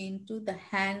technology into the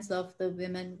hands of the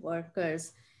women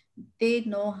workers, they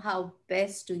know how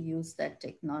best to use that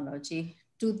technology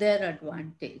to their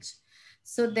advantage.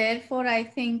 So therefore, I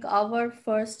think our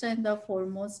first and the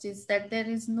foremost is that there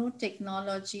is no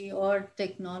technology or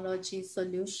technology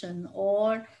solution,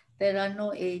 or there are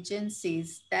no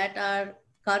agencies that are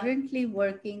currently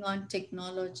working on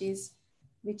technologies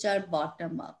which are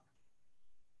bottom up.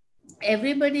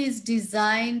 Everybody is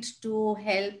designed to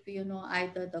help,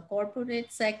 either the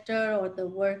corporate sector or the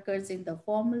workers in the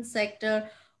formal sector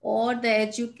or the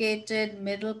educated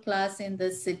middle class in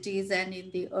the cities and in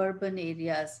the urban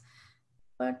areas.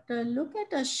 But look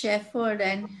at a shepherd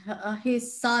and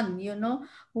his son,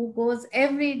 who goes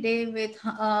every day with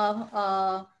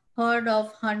a herd of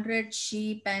 100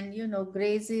 sheep and,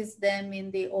 grazes them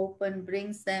in the open,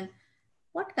 brings them.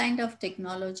 What kind of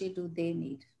technology do they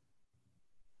need?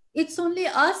 It's only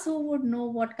us who would know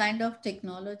what kind of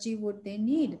technology would they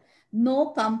need.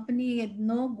 No company,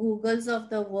 no Googles of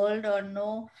the world or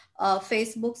no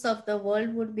Facebooks of the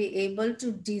world would be able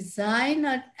to design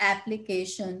an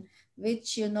application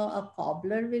which, a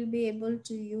cobbler will be able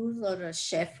to use, or a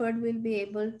shepherd will be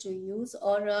able to use,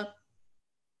 or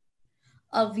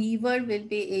a weaver will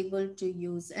be able to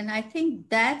use. And I think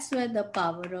that's where the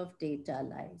power of data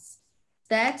lies.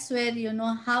 That's where,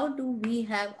 how do we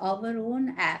have our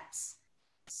own apps?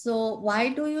 So why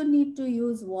do you need to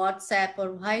use WhatsApp,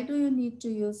 or why do you need to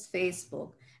use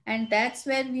Facebook? And that's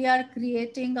where we are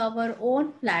creating our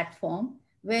own platform,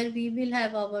 where we will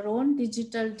have our own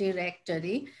digital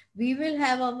directory. We will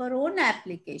have our own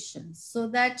applications, so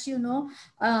that,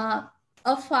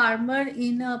 a farmer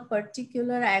in a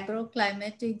particular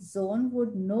agroclimatic zone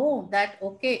would know that,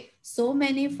 okay, so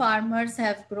many farmers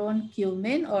have grown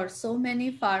cumin, or so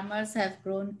many farmers have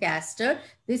grown castor.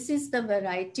 This is the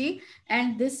variety,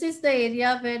 and this is the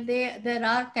area where there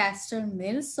are castor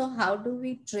mills. So how do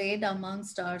we trade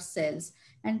amongst ourselves?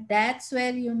 And that's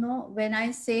where, you know, when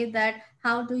I say that,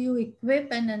 how do you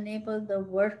equip and enable the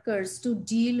workers to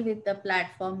deal with the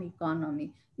platform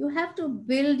economy? You have to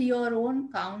build your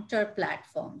own counter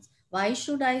platforms. Why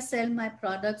should I sell my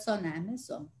products on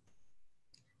Amazon?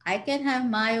 I can have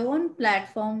my own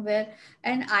platform where,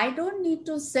 and I don't need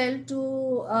to sell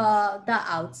to the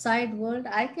outside world.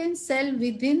 I can sell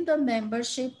within the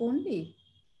membership only.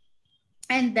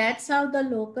 And that's how the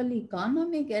local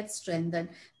economy gets strengthened.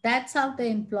 That's how the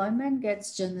employment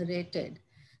gets generated.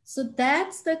 So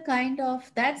that's the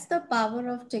that's the power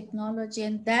of technology,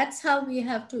 and that's how we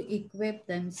have to equip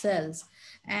themselves.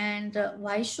 And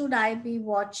why should I be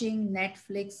watching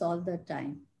Netflix all the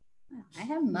time? I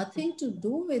have nothing to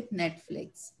do with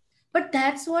Netflix. But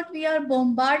that's what we are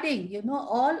bombarding, you know,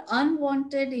 all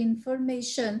unwanted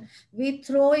information we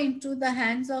throw into the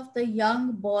hands of the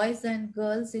young boys and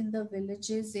girls in the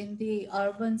villages, in the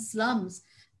urban slums.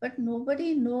 But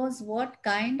nobody knows what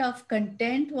kind of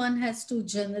content one has to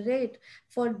generate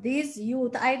for these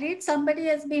youth. I read somebody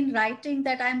has been writing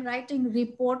that I'm writing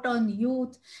report on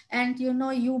youth, and you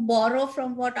know, you borrow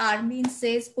from what Armine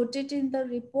says, put it in the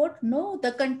report. No,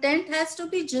 the content has to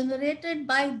be generated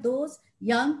by those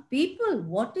young people.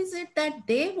 What is it that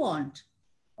they want?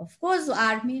 Of course,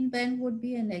 Armin Ben would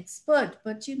be an expert,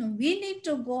 but you know, we need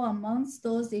to go amongst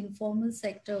those informal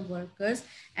sector workers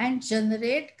and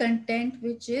generate content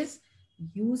which is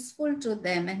useful to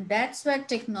them. And that's where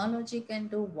technology can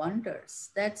do wonders.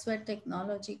 That's where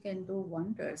technology can do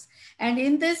wonders. And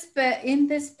in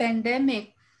this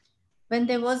pandemic, when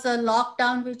there was a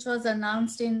lockdown which was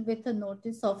announced in with a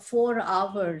notice of 4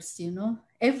 hours, you know,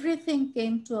 everything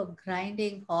came to a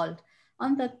grinding halt.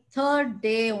 On the third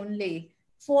day only,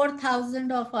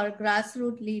 4,000 of our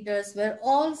grassroots leaders were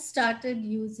all started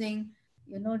using,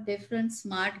 you know, different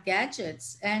smart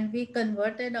gadgets, and we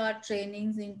converted our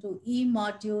trainings into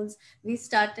e-modules. We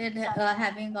started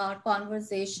having our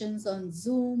conversations on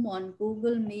Zoom, on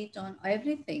Google Meet, on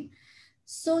everything.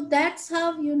 So that's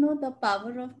how, you know, the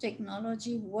power of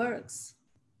technology works.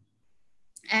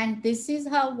 And this is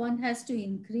how one has to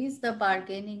increase the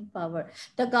bargaining power.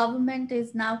 The government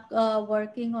is now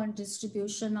working on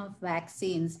distribution of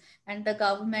vaccines, and the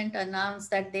government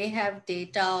announced that they have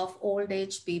data of old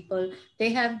age people. They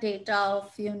have data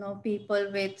of, you know, people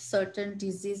with certain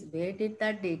disease. Where did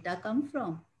that data come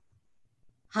from?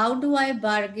 How do I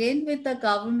bargain with the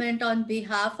government on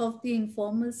behalf of the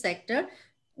informal sector?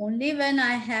 Only when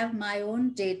I have my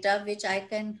own data, which I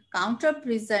can counter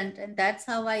present, and that's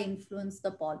how I influence the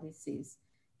policies.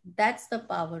 That's the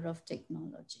power of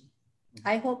technology.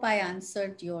 I hope I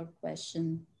answered your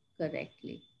question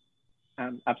correctly.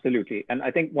 Absolutely. And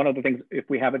I think one of the things, if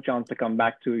we have a chance to come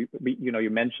back to, you know, you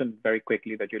mentioned very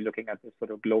quickly that you're looking at this sort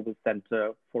of global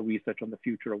center for research on the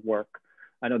future of work.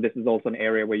 I know this is also an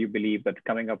area where you believe that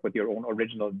coming up with your own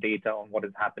original data on what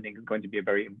is happening is going to be a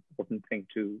very important thing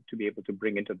to be able to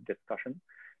bring into the discussion.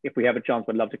 If we have a chance,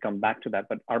 I'd love to come back to that.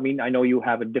 But Armine, I know you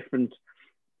have a different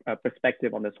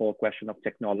perspective on this whole question of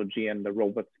technology and the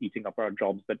robots eating up our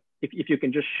jobs. But if you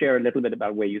can just share a little bit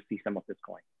about where you see some of this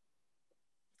going.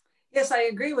 Yes, I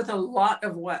agree with a lot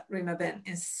of what Reema Ben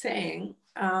is saying.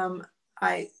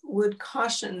 I would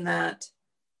caution that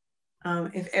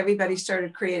if everybody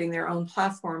started creating their own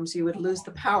platforms, you would lose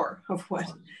the power of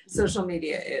what social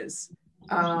media is,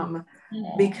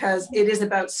 because it is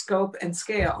about scope and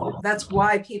scale. That's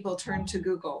why people turn to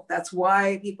Google. That's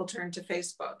why people turn to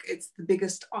Facebook. It's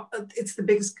the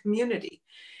biggest community.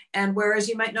 And whereas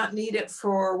you might not need it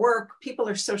for work, people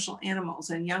are social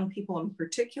animals, and young people in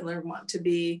particular want to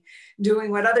be doing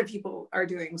what other people are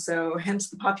doing. So hence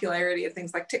the popularity of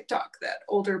things like TikTok that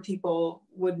older people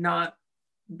would not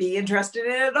be interested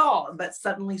in at all, but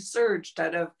suddenly surged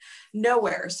out of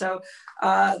nowhere. So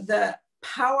the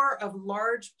power of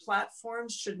large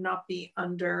platforms should not be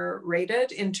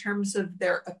underrated in terms of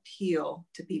their appeal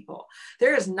to people.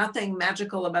 There is nothing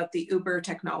magical about the Uber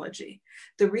technology.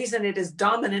 The reason it is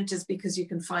dominant is because you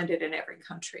can find it in every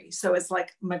country. So it's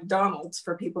like McDonald's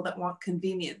for people that want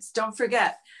convenience. Don't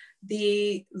forget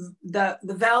the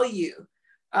value.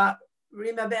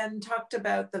 Reema Ben talked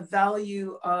about the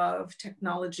value of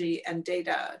technology and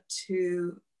data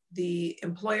to the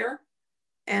employer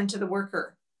and to the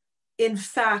worker. In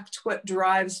fact, what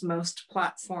drives most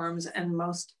platforms and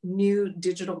most new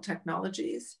digital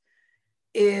technologies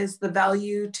is the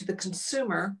value to the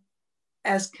consumer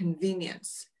as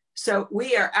convenience. So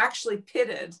we are actually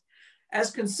pitted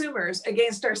as consumers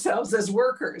against ourselves as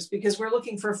workers, because we're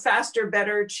looking for faster,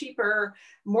 better, cheaper,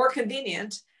 more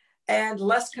convenient, and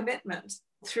less commitment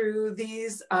through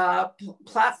these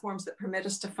platforms that permit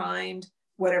us to find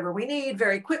whatever we need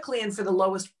very quickly and for the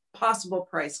lowest possible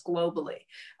price globally.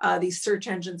 These search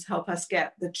engines help us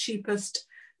get the cheapest,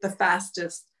 the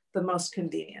fastest, the most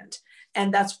convenient.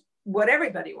 And that's what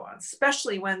everybody wants,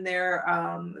 especially when their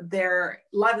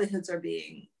livelihoods are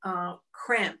being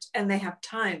cramped and they have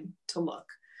time to look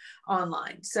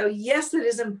online. So yes, it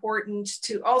is important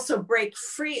to also break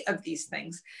free of these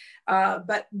things,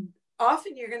 but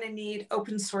often you're going to need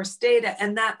open source data,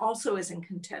 and that also is in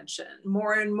contention.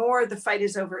 More and more, the fight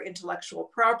is over intellectual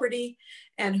property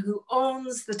and who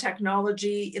owns the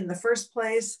technology in the first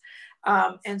place.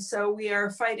 And so we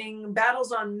are fighting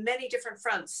battles on many different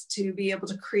fronts to be able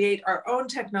to create our own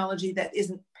technology that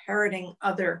isn't parroting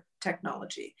other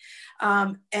technology.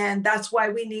 And that's why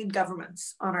we need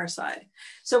governments on our side.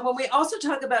 So when we also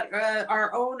talk about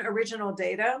our own original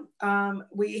data,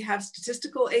 we have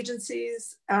statistical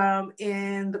agencies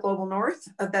in the global north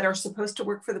that are supposed to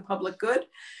work for the public good.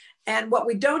 And what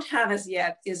we don't have as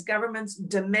yet is governments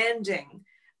demanding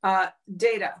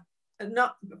data,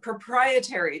 not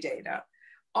proprietary data,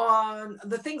 on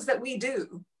the things that we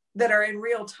do that are in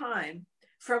real time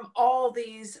from all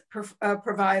these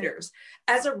providers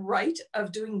as a right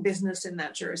of doing business in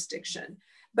that jurisdiction.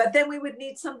 But then we would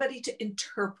need somebody to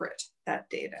interpret that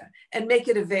data and make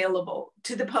it available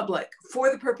to the public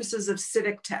for the purposes of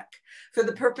civic tech, for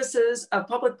the purposes of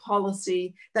public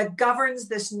policy that governs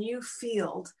this new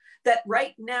field that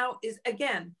right now is,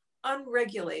 again,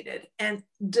 unregulated and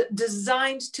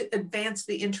designed to advance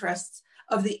the interests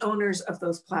of the owners of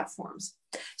those platforms.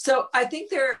 So I think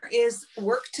there is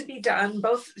work to be done,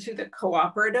 both through the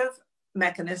cooperative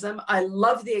mechanism. I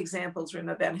love the examples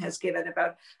Reema Ben has given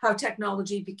about how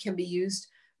technology can be used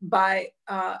by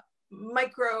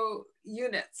micro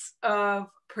units of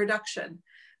production.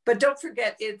 But don't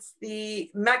forget, it's the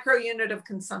macro unit of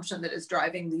consumption that is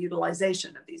driving the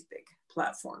utilization of these big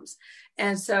platforms.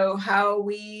 And so how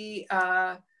we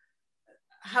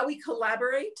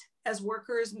collaborate as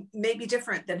workers may be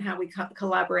different than how we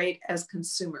collaborate as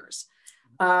consumers.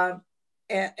 And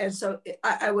so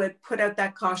I would put out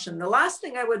that caution. The last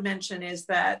thing I would mention is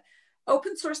that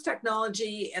open source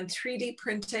technology and 3D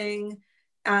printing,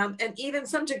 and even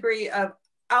some degree of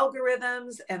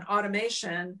algorithms and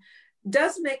automation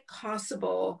does make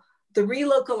possible the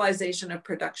relocalization of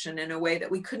production in a way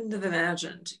that we couldn't have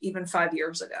imagined even 5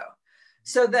 years ago.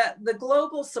 So that the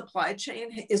global supply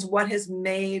chain is what has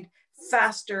made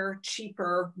faster,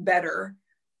 cheaper, better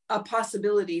a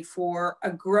possibility for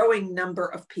a growing number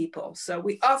of people. So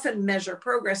we often measure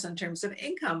progress in terms of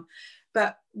income,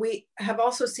 but we have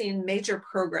also seen major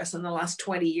progress in the last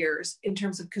 20 years in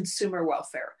terms of consumer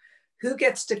welfare. Who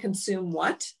gets to consume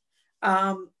what,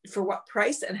 for what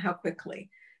price and how quickly,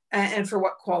 and for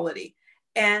what quality.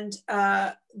 And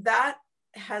that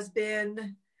has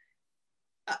been,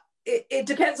 it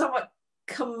depends on what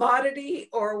commodity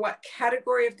or what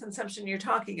category of consumption you're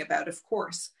talking about, of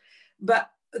course, but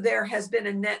there has been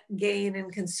a net gain in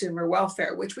consumer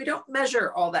welfare, which we don't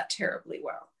measure all that terribly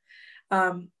well.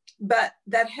 But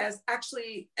that has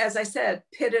actually, as I said,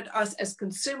 pitted us as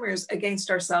consumers against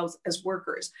ourselves as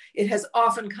workers. It has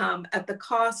often come at the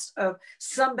cost of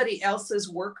somebody else's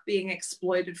work being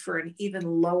exploited for an even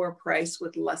lower price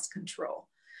with less control.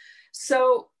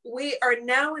 So we are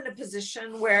now in a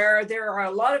position where there are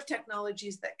a lot of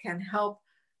technologies that can help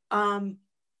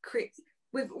create.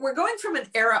 We're going from an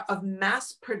era of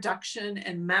mass production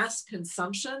and mass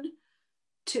consumption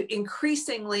to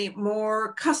increasingly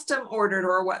more custom ordered,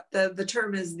 or what the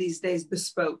term is these days,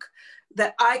 bespoke,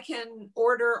 that I can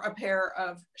order a pair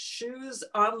of shoes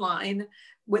online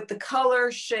with the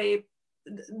color, shape,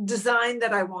 design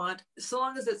that I want, so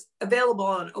long as it's available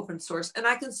on open source, and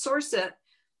I can source it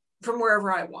from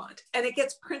wherever I want, and it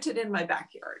gets printed in my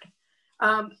backyard.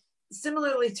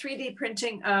 Similarly, 3D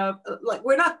printing of, like,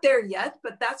 we're not there yet,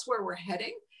 but that's where we're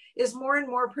heading, is more and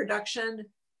more production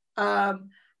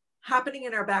happening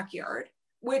in our backyard,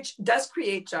 which does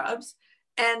create jobs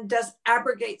and does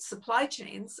abrogate supply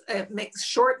chains. It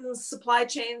shortens supply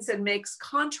chains and makes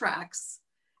contracts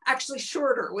actually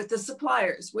shorter with the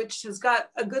suppliers, which has got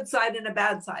a good side and a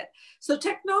bad side. So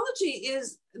technology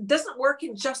doesn't work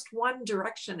in just one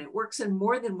direction. It works in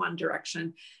more than one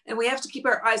direction. And we have to keep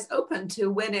our eyes open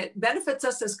to when it benefits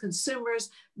us as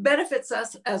consumers, benefits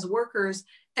us as workers,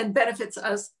 and benefits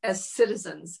us as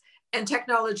citizens. And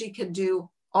technology can do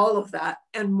all of that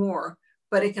and more,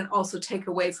 but it can also take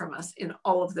away from us in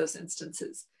all of those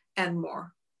instances and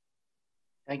more.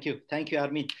 Thank you. Thank you,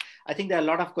 Armine. I think there are a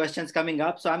lot of questions coming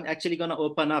up, so I'm actually going to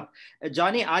open up.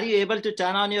 Johnny, are you able to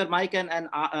turn on your mic and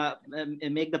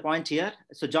make the point here?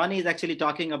 So Johnny is actually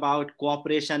talking about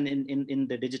cooperation in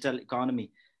the digital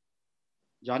economy.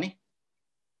 Johnny?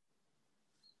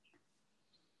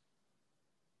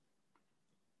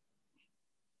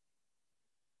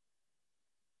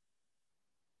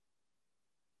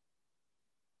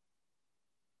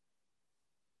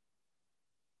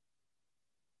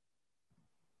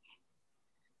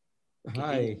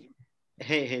 Okay. Hi.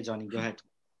 Hey, Johnny, go ahead.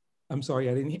 I'm sorry,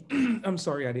 I didn't. I'm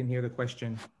sorry, I didn't hear the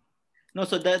question. No,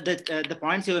 so the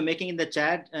points you were making in the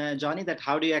chat, Johnny, that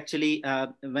how do you actually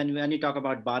when you talk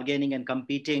about bargaining and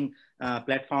competing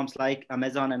platforms like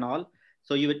Amazon and all,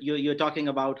 so you're talking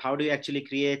about how do you actually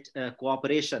create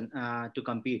cooperation to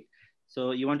compete.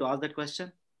 So you want to ask that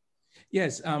question?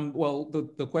 Yes. Well,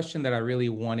 the question that I really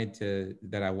wanted to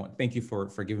thank you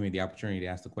for giving me the opportunity to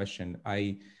ask the question.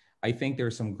 I think there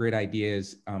are some great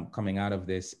ideas coming out of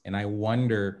this, and I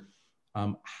wonder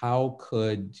how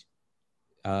could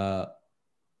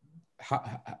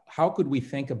we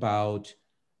think about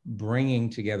bringing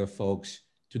together folks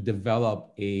to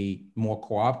develop a more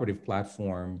cooperative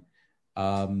platform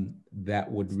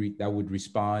that would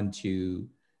respond to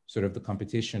sort of the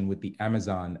competition with the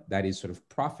Amazon that is sort of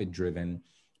profit driven,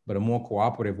 but a more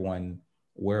cooperative one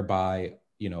whereby,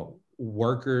 you know,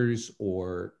 workers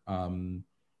or,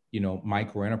 you know,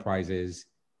 micro enterprises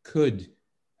could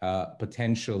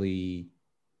potentially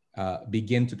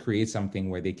begin to create something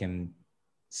where they can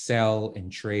sell and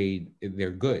trade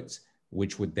their goods,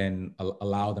 which would then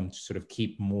allow them to sort of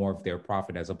keep more of their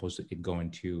profit as opposed to it going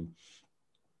to,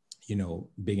 you know,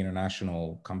 big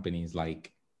international companies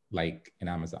like an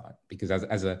Amazon. Because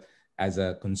as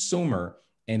a consumer,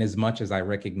 and as much as I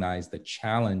recognize the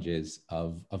challenges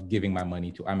of giving my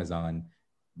money to Amazon,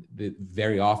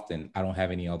 very often I don't have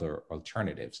any other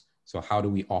alternatives. So how do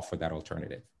we offer that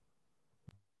alternative?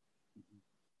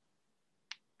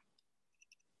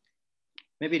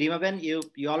 Maybe Reema,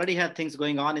 you already have things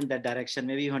going on in that direction.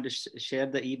 Maybe you want to share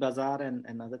the e-bazaar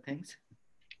and other things.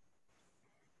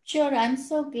 Sure, I'm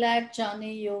so glad,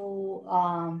 Johnny, you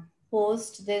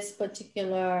posed this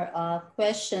particular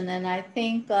question. And I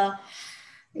think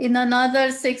in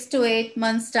another 6 to 8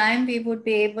 months' time, we would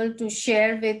be able to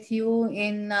share with you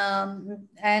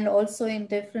and also in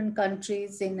different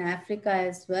countries in Africa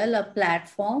as well, a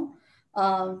platform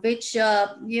which,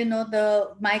 you know,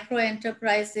 the micro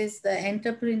enterprises, the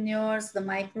entrepreneurs, the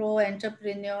micro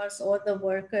entrepreneurs or the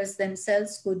workers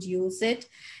themselves could use it.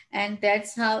 And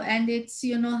that's how, and it's,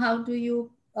 you know, how do you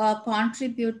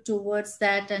contribute towards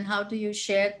that and how do you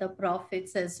share the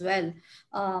profits as well?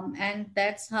 And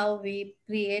that's how we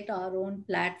create our own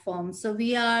platform. So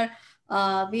we have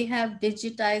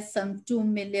digitized some 2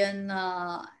 million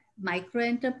micro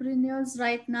entrepreneurs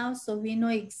right now. So we know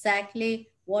exactly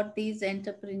what these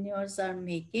entrepreneurs are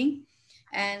making.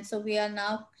 And so we are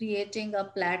now creating a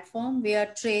platform. We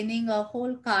are training a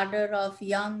whole cadre of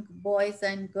young boys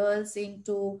and girls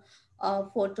into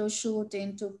photo shoot,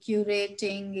 into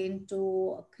curating,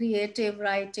 into creative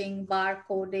writing,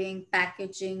 barcoding,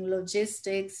 packaging,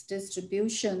 logistics,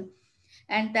 distribution.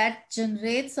 And that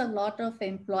generates a lot of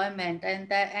employment.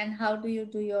 And how do you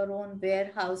do your own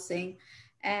warehousing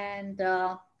and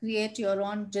create your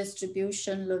own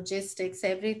distribution, logistics,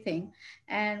 everything.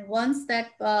 And once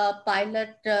that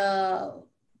pilot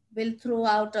will throw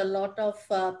out a lot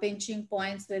of pinching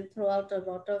points, will throw out a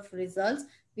lot of results,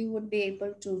 we would be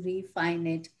able to refine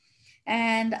it.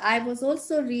 And I was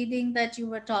also reading that you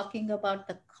were talking about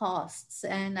the costs.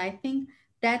 And I think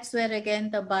that's where,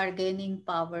 again, the bargaining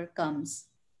power comes.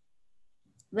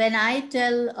 When I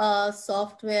tell a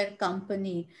software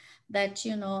company that,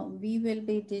 you know, we will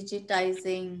be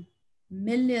digitizing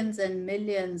millions and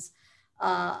millions,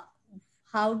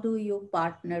 how do you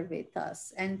partner with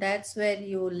us? And that's where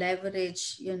you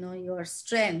leverage, you know, your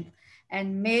strength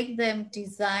and make them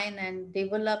design and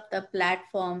develop the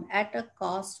platform at a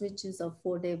cost which is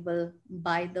affordable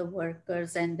by the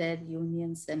workers and their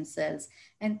unions themselves.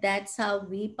 And that's how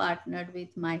we partnered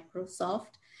with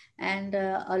Microsoft and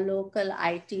a local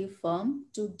IT firm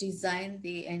to design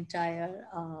the entire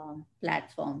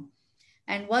platform.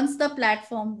 And once the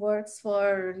platform works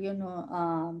for, you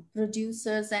know,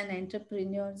 producers and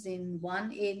entrepreneurs in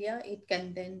one area, it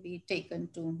can then be taken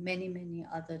to many, many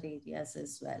other areas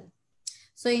as well.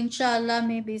 So inshallah,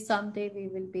 maybe someday we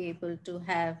will be able to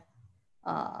have,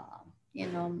 you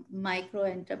know, micro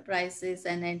enterprises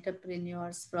and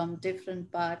entrepreneurs from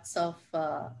different parts of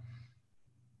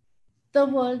the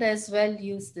world as well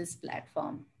use this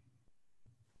platform.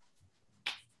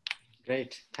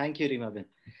 Great. Thank you, Reema.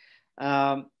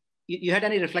 You had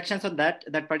any reflections on that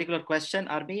particular question,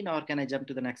 Armine, or can I jump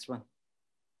to the next one?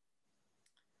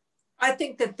 I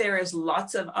think that there is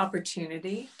lots of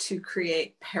opportunity to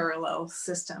create parallel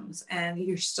systems, and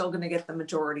you're still going to get the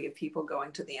majority of people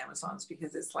going to the Amazons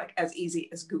because it's like as easy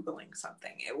as Googling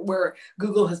something, where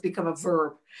Google has become a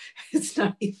verb. It's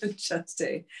not even just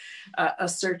a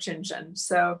search engine.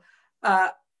 So,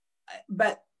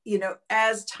 but you know,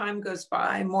 as time goes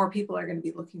by, more people are going to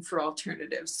be looking for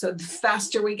alternatives. So the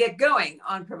faster we get going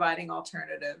on providing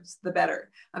alternatives, the better.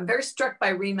 I'm very struck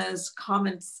by Reema's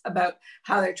comments about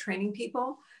how they're training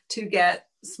people to get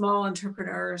small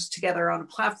entrepreneurs together on a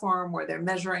platform where they're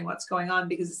measuring what's going on,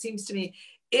 because it seems to me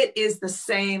it is the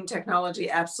same technology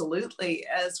absolutely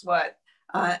as what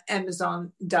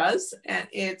Amazon does, and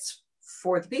it's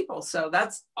for the people. So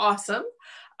that's awesome.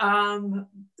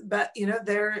 But you know,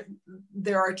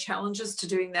 there are challenges to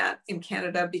doing that in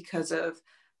Canada because of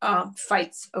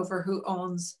fights over who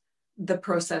owns the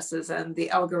processes and the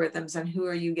algorithms, and who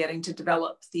are you getting to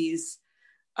develop these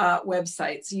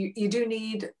websites.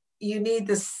 You need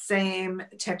the same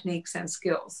techniques and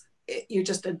skills. You're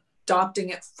just adopting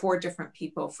it for different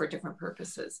people for different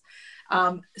purposes.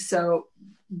 So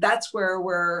that's where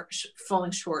we're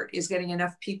falling short, is getting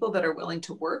enough people that are willing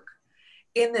to work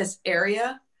in this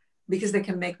area, because they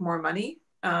can make more money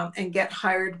and get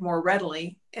hired more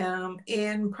readily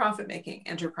in profit-making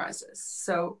enterprises.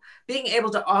 So being able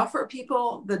to offer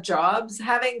people the jobs,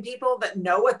 having people that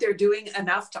know what they're doing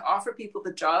enough to offer people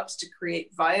the jobs to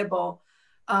create viable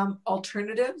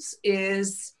alternatives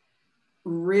is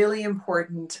really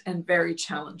important and very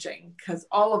challenging, because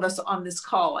all of us on this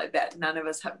call, I bet none of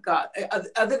us have got,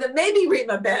 other than maybe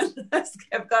Reema, Ben,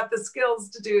 have got the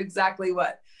skills to do exactly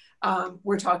what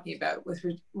we're talking about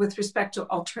with respect to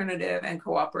alternative and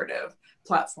cooperative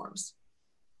platforms.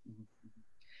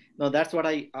 No, that's what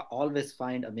I always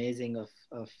find amazing of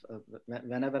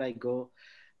whenever I go,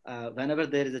 whenever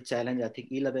there is a challenge. I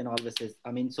think 11 always says,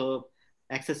 I mean, so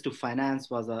access to finance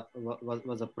was a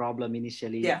problem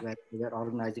initially, yeah, when they were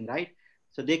organizing, right?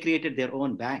 So they created their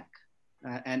own bank,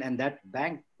 and that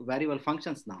bank very well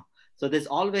functions now. So there's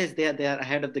always they are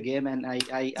ahead of the game, and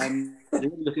I'm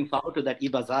really looking forward to that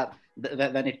e-bazaar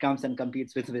when it comes and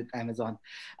competes with Amazon.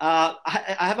 I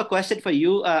have a question for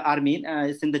you, Armine.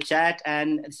 It's in the chat,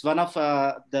 and it's one of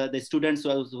the students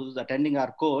who's attending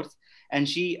our course, and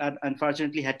she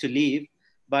unfortunately had to leave.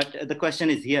 But the question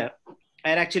is here,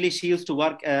 and actually she used to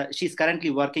work. She's currently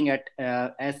working at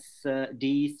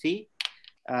SDC,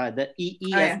 the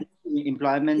ESDC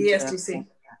employment. ESDC.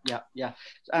 Yeah.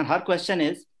 And her question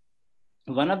is,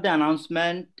 one of the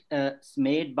announcements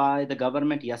made by the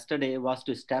government yesterday was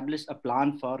to establish a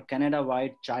plan for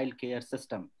Canada-wide childcare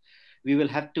system. We will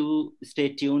have to stay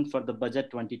tuned for the budget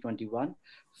 2021.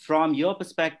 From your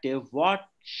perspective, what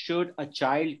should a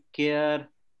childcare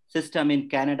system in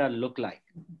Canada look like?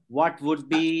 What would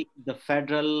be the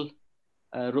federal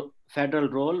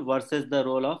role versus the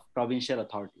role of provincial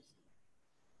authorities?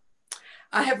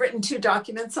 I have written 2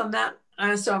 documents on that.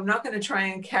 So I'm not going to try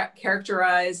and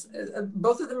characterize,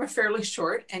 both of them are fairly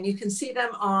short, and you can see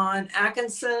them on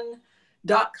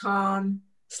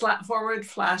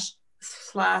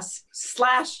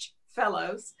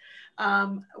atkinson.com/fellows.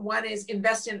 One is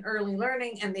invest in early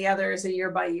learning, and the other is a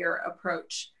year-by-year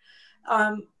approach.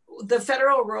 The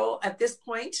federal role at this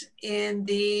point in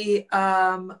the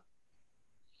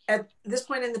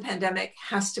pandemic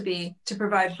has to be to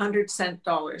provide 100-cent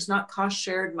dollars, not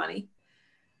cost-shared money,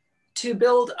 to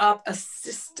build up a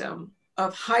system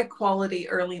of high quality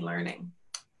early learning.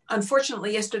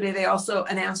 Unfortunately, yesterday they also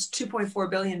announced $2.4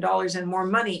 billion and more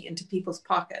money into people's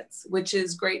pockets, which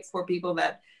is great for people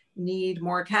that need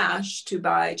more cash to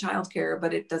buy childcare,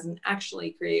 but it doesn't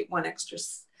actually create one extra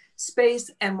space.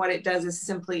 And what it does is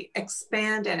simply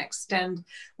expand and extend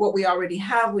what we already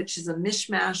have, which is a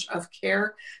mishmash of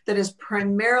care that is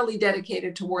primarily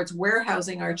dedicated towards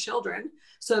warehousing our children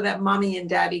so that mommy and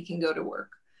daddy can go to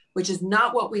work, which is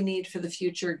not what we need for the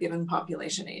future given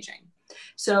population aging.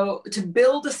 So to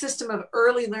build a system of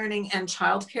early learning and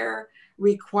childcare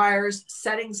requires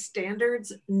setting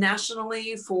standards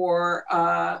nationally for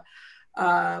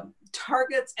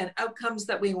targets and outcomes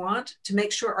that we want to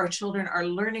make sure our children are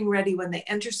learning ready when they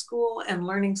enter school and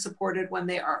learning supported when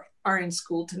they are in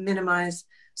school, to minimize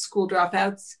school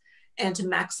dropouts and to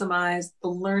maximize the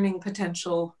learning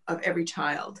potential of every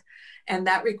child. And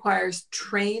that requires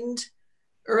trained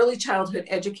early childhood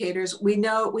educators. We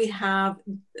know we have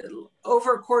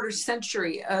over a quarter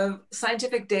century of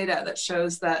scientific data that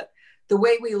shows that the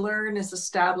way we learn is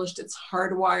established, it's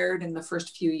hardwired in the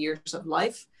first few years of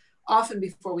life, often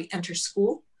before we enter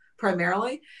school,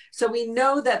 primarily. So we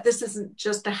know that this isn't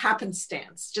just a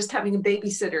happenstance. Just having a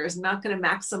babysitter is not going to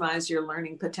maximize your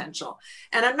learning potential.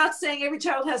 And I'm not saying every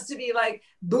child has to be like,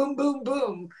 boom, boom,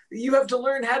 boom. You have to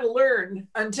learn how to learn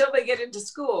until they get into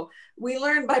school. We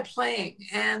learn by playing.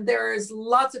 And there is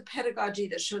lots of pedagogy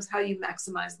that shows how you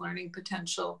maximize learning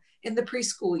potential in the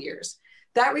preschool years.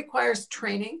 That requires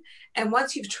training. And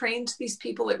once you've trained these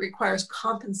people, it requires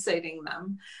compensating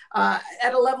them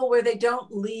at a level where they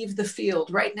don't leave the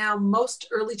field. Right now, most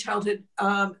early childhood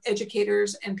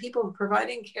educators and people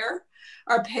providing care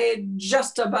are paid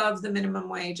just above the minimum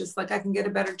wage. It's like I can get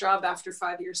a better job after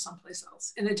 5 years someplace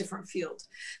else in a different field.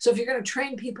 So if you're going to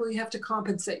train people, you have to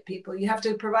compensate people. You have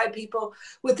to provide people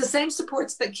with the same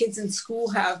supports that kids in school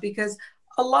have, because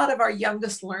a lot of our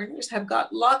youngest learners have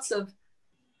got lots of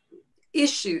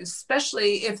issues,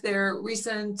 especially if they're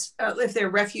if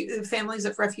they're families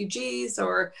of refugees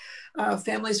or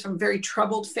families from very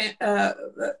troubled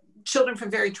children from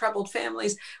very troubled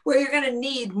families, where you're going to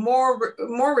need more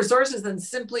resources than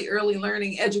simply early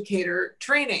learning educator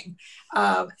training.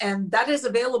 And that is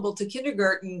available to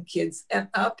kindergarten kids and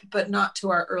up, but not to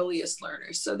our earliest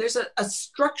learners. So there's a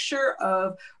structure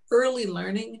of early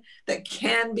learning that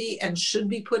can be and should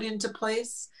be put into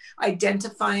place,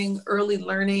 identifying early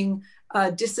learning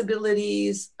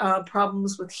disabilities,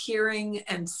 problems with hearing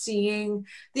and seeing.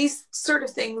 These sort of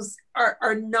things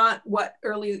are not what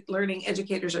early learning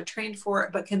educators are trained for,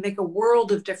 but can make a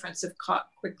world of difference if caught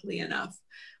quickly enough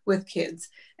with kids.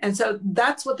 And so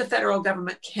that's what the federal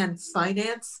government can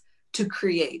finance to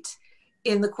create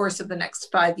in the course of the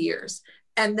next 5 years.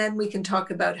 And then we can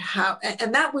talk about how,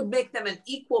 and that would make them an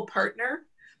equal partner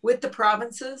with the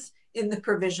provinces in the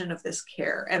provision of this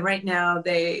care. And right now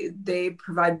they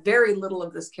provide very little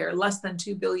of this care, less than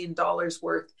 $2 billion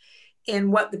worth in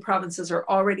what the provinces are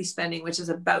already spending, which is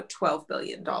about $12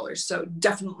 billion. So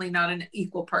definitely not an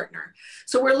equal partner.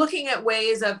 So we're looking at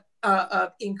ways of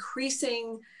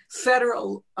increasing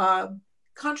federal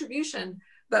contribution,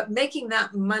 but making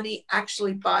that money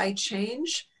actually buy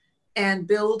change and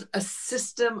build a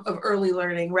system of early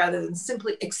learning rather than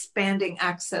simply expanding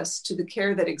access to the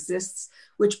care that exists,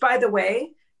 which, by the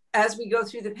way, as we go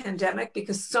through the pandemic,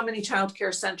 because so many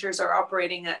childcare centers are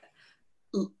operating at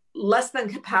less than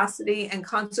capacity and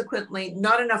consequently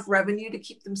not enough revenue to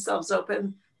keep themselves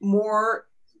open, more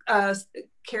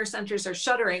care centers are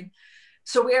shuttering.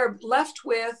 So we are left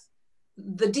with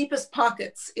the deepest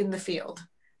pockets in the field,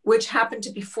 which happen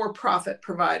to be for-profit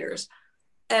providers.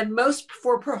 And most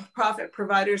for-profit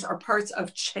providers are parts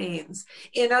of chains.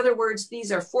 In other words,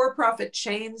 these are for-profit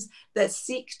chains that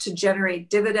seek to generate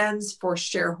dividends for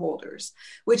shareholders,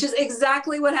 which is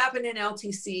exactly what happened in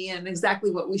LTC and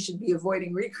exactly what we should be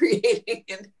avoiding recreating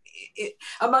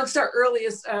amongst our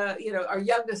earliest, our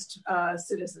youngest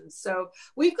citizens. So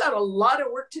we've got a lot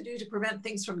of work to do to prevent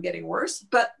things from getting worse.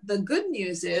 But the good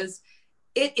news is,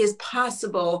 it is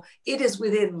possible, it is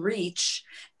within reach,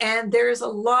 and there is a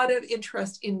lot of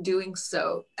interest in doing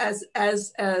so. As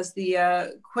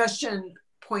the question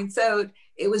points out,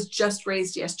 it was just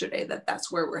raised yesterday that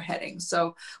that's where we're heading.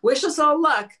 So wish us all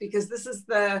luck, because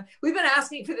we've been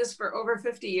asking for this for over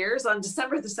 50 years. On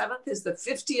December the 7th is the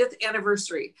 50th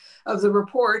anniversary of the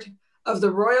report of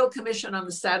the Royal Commission on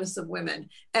the Status of Women.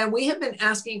 And we have been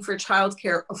asking for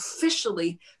childcare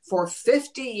officially for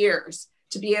 50 years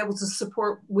to be able to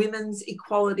support women's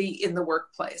equality in the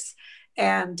workplace.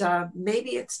 And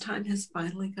maybe its time has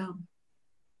finally come.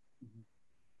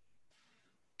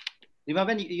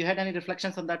 Reema, you had any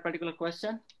reflections on that particular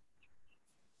question?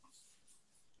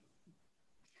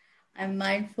 I'm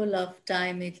mindful of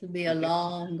time. It will be a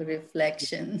long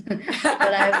reflection.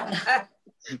 But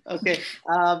okay.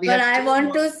 But I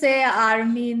want to say,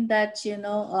 Armine, that,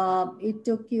 it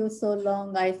took you so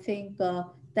long. I think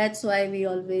that's why we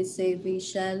always say, we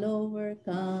shall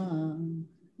overcome,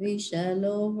 we shall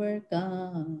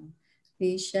overcome,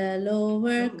 we shall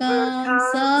overcome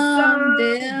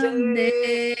someday.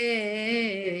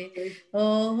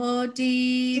 Oh,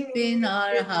 deep in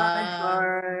our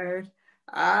heart,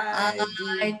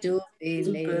 I do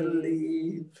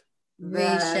believe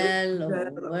we shall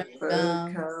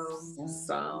overcome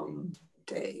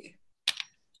someday.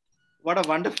 What a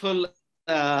wonderful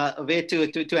way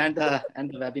to end the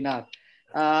webinar.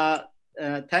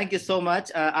 Thank you so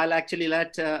much. I'll actually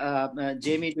let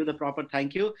Jamie do the proper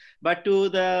thank you. But to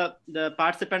the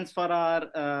participants for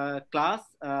our class,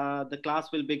 the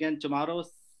class will begin tomorrow,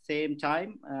 same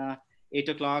time, 8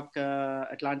 o'clock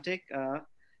Atlantic.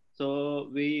 So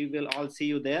we will all see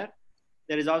you there.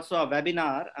 There is also a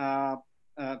webinar,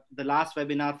 the last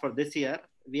webinar for this year.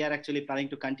 We are actually planning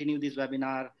to continue this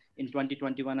webinar in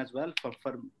 2021 as well.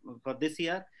 For this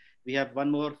year, we have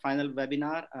one more final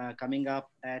webinar coming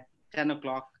up at 10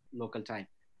 o'clock local time.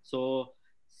 So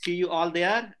see you all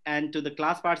there. And to the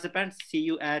class participants, see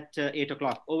you at 8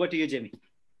 o'clock. Over to you, Jamie.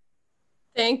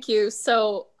 Thank you.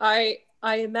 So I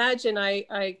imagine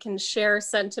I can share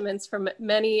sentiments from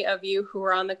many of you who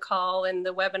are on the call and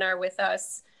the webinar with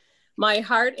us. my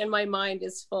heart and my mind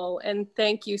is full. And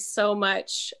thank you so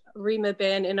much, Reema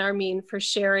Ben and Armine, for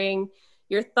sharing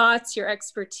your thoughts, your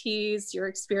expertise, your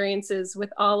experiences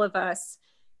with all of us.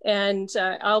 And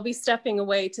I'll be stepping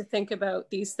away to think about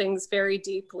these things very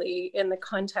deeply in the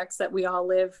context that we all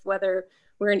live, whether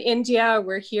we're in India,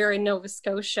 we're here in Nova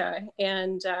Scotia,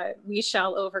 and we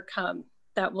shall overcome.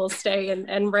 That will stay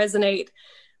and resonate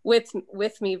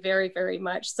with me very, very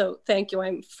much. So thank you.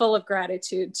 I'm full of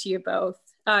gratitude to you both.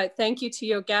 Thank you to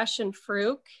Yogesh and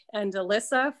Farooq and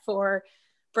Alyssa for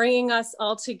bringing us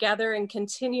all together and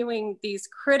continuing these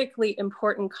critically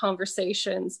important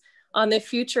conversations on the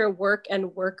future of work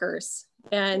and workers,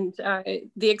 and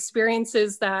the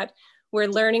experiences that we're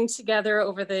learning together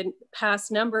over the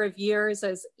past number of years,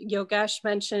 as Yogesh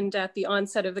mentioned at the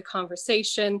onset of the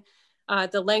conversation,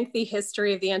 the lengthy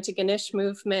history of the anti-Ganesh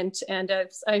movement, and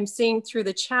as I'm seeing through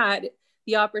the chat,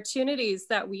 the opportunities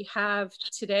that we have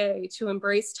today to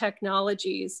embrace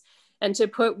technologies and to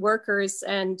put workers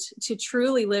and to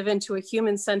truly live into a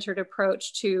human-centered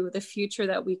approach to the future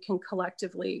that we can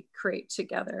collectively create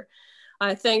together.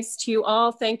 Thanks to you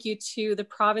all. Thank you to the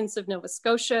province of Nova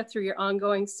Scotia through your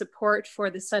ongoing support for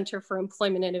the Centre for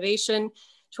Employment Innovation,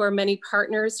 to our many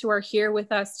partners who are here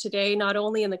with us today, not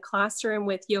only in the classroom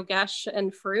with Yogesh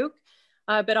and Farooq,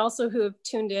 but also who have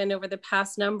tuned in over the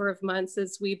past number of months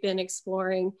as we've been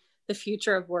exploring the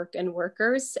future of work and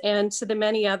workers, and to the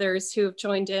many others who have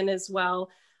joined in as well.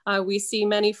 We see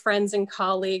many friends and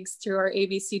colleagues through our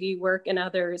ABCD work and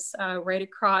others right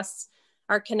across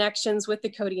our connections with the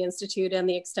Coady Institute and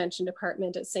the Extension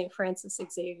Department at St. Francis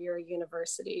Xavier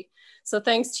University. So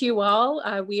thanks to you all.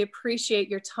 We appreciate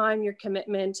your time, your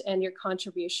commitment, and your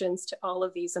contributions to all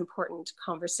of these important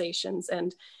conversations.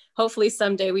 And hopefully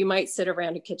someday we might sit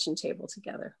around a kitchen table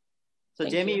together. So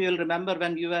Thank Jamie, you. you'll remember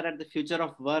when we were at the Future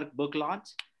of Work book launch,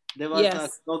 there was a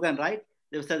slogan, right?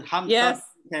 There said, Hum Sab.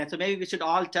 So maybe we should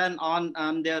all turn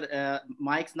on their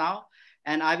mics now.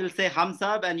 And I will say Hum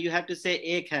Sab, and you have to say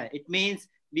Ek Hai. It means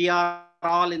we are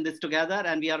all in this together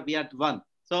and we are one.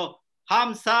 So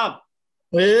Hum Sab.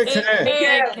 Ek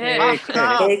hai. Hum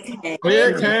Sab. Ek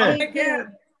hai.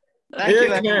 Thank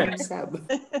you.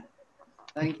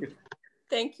 Thank you.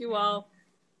 Thank you all.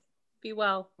 Be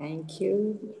well. Thank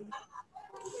you.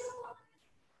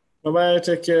 Bye-bye.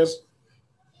 Take care.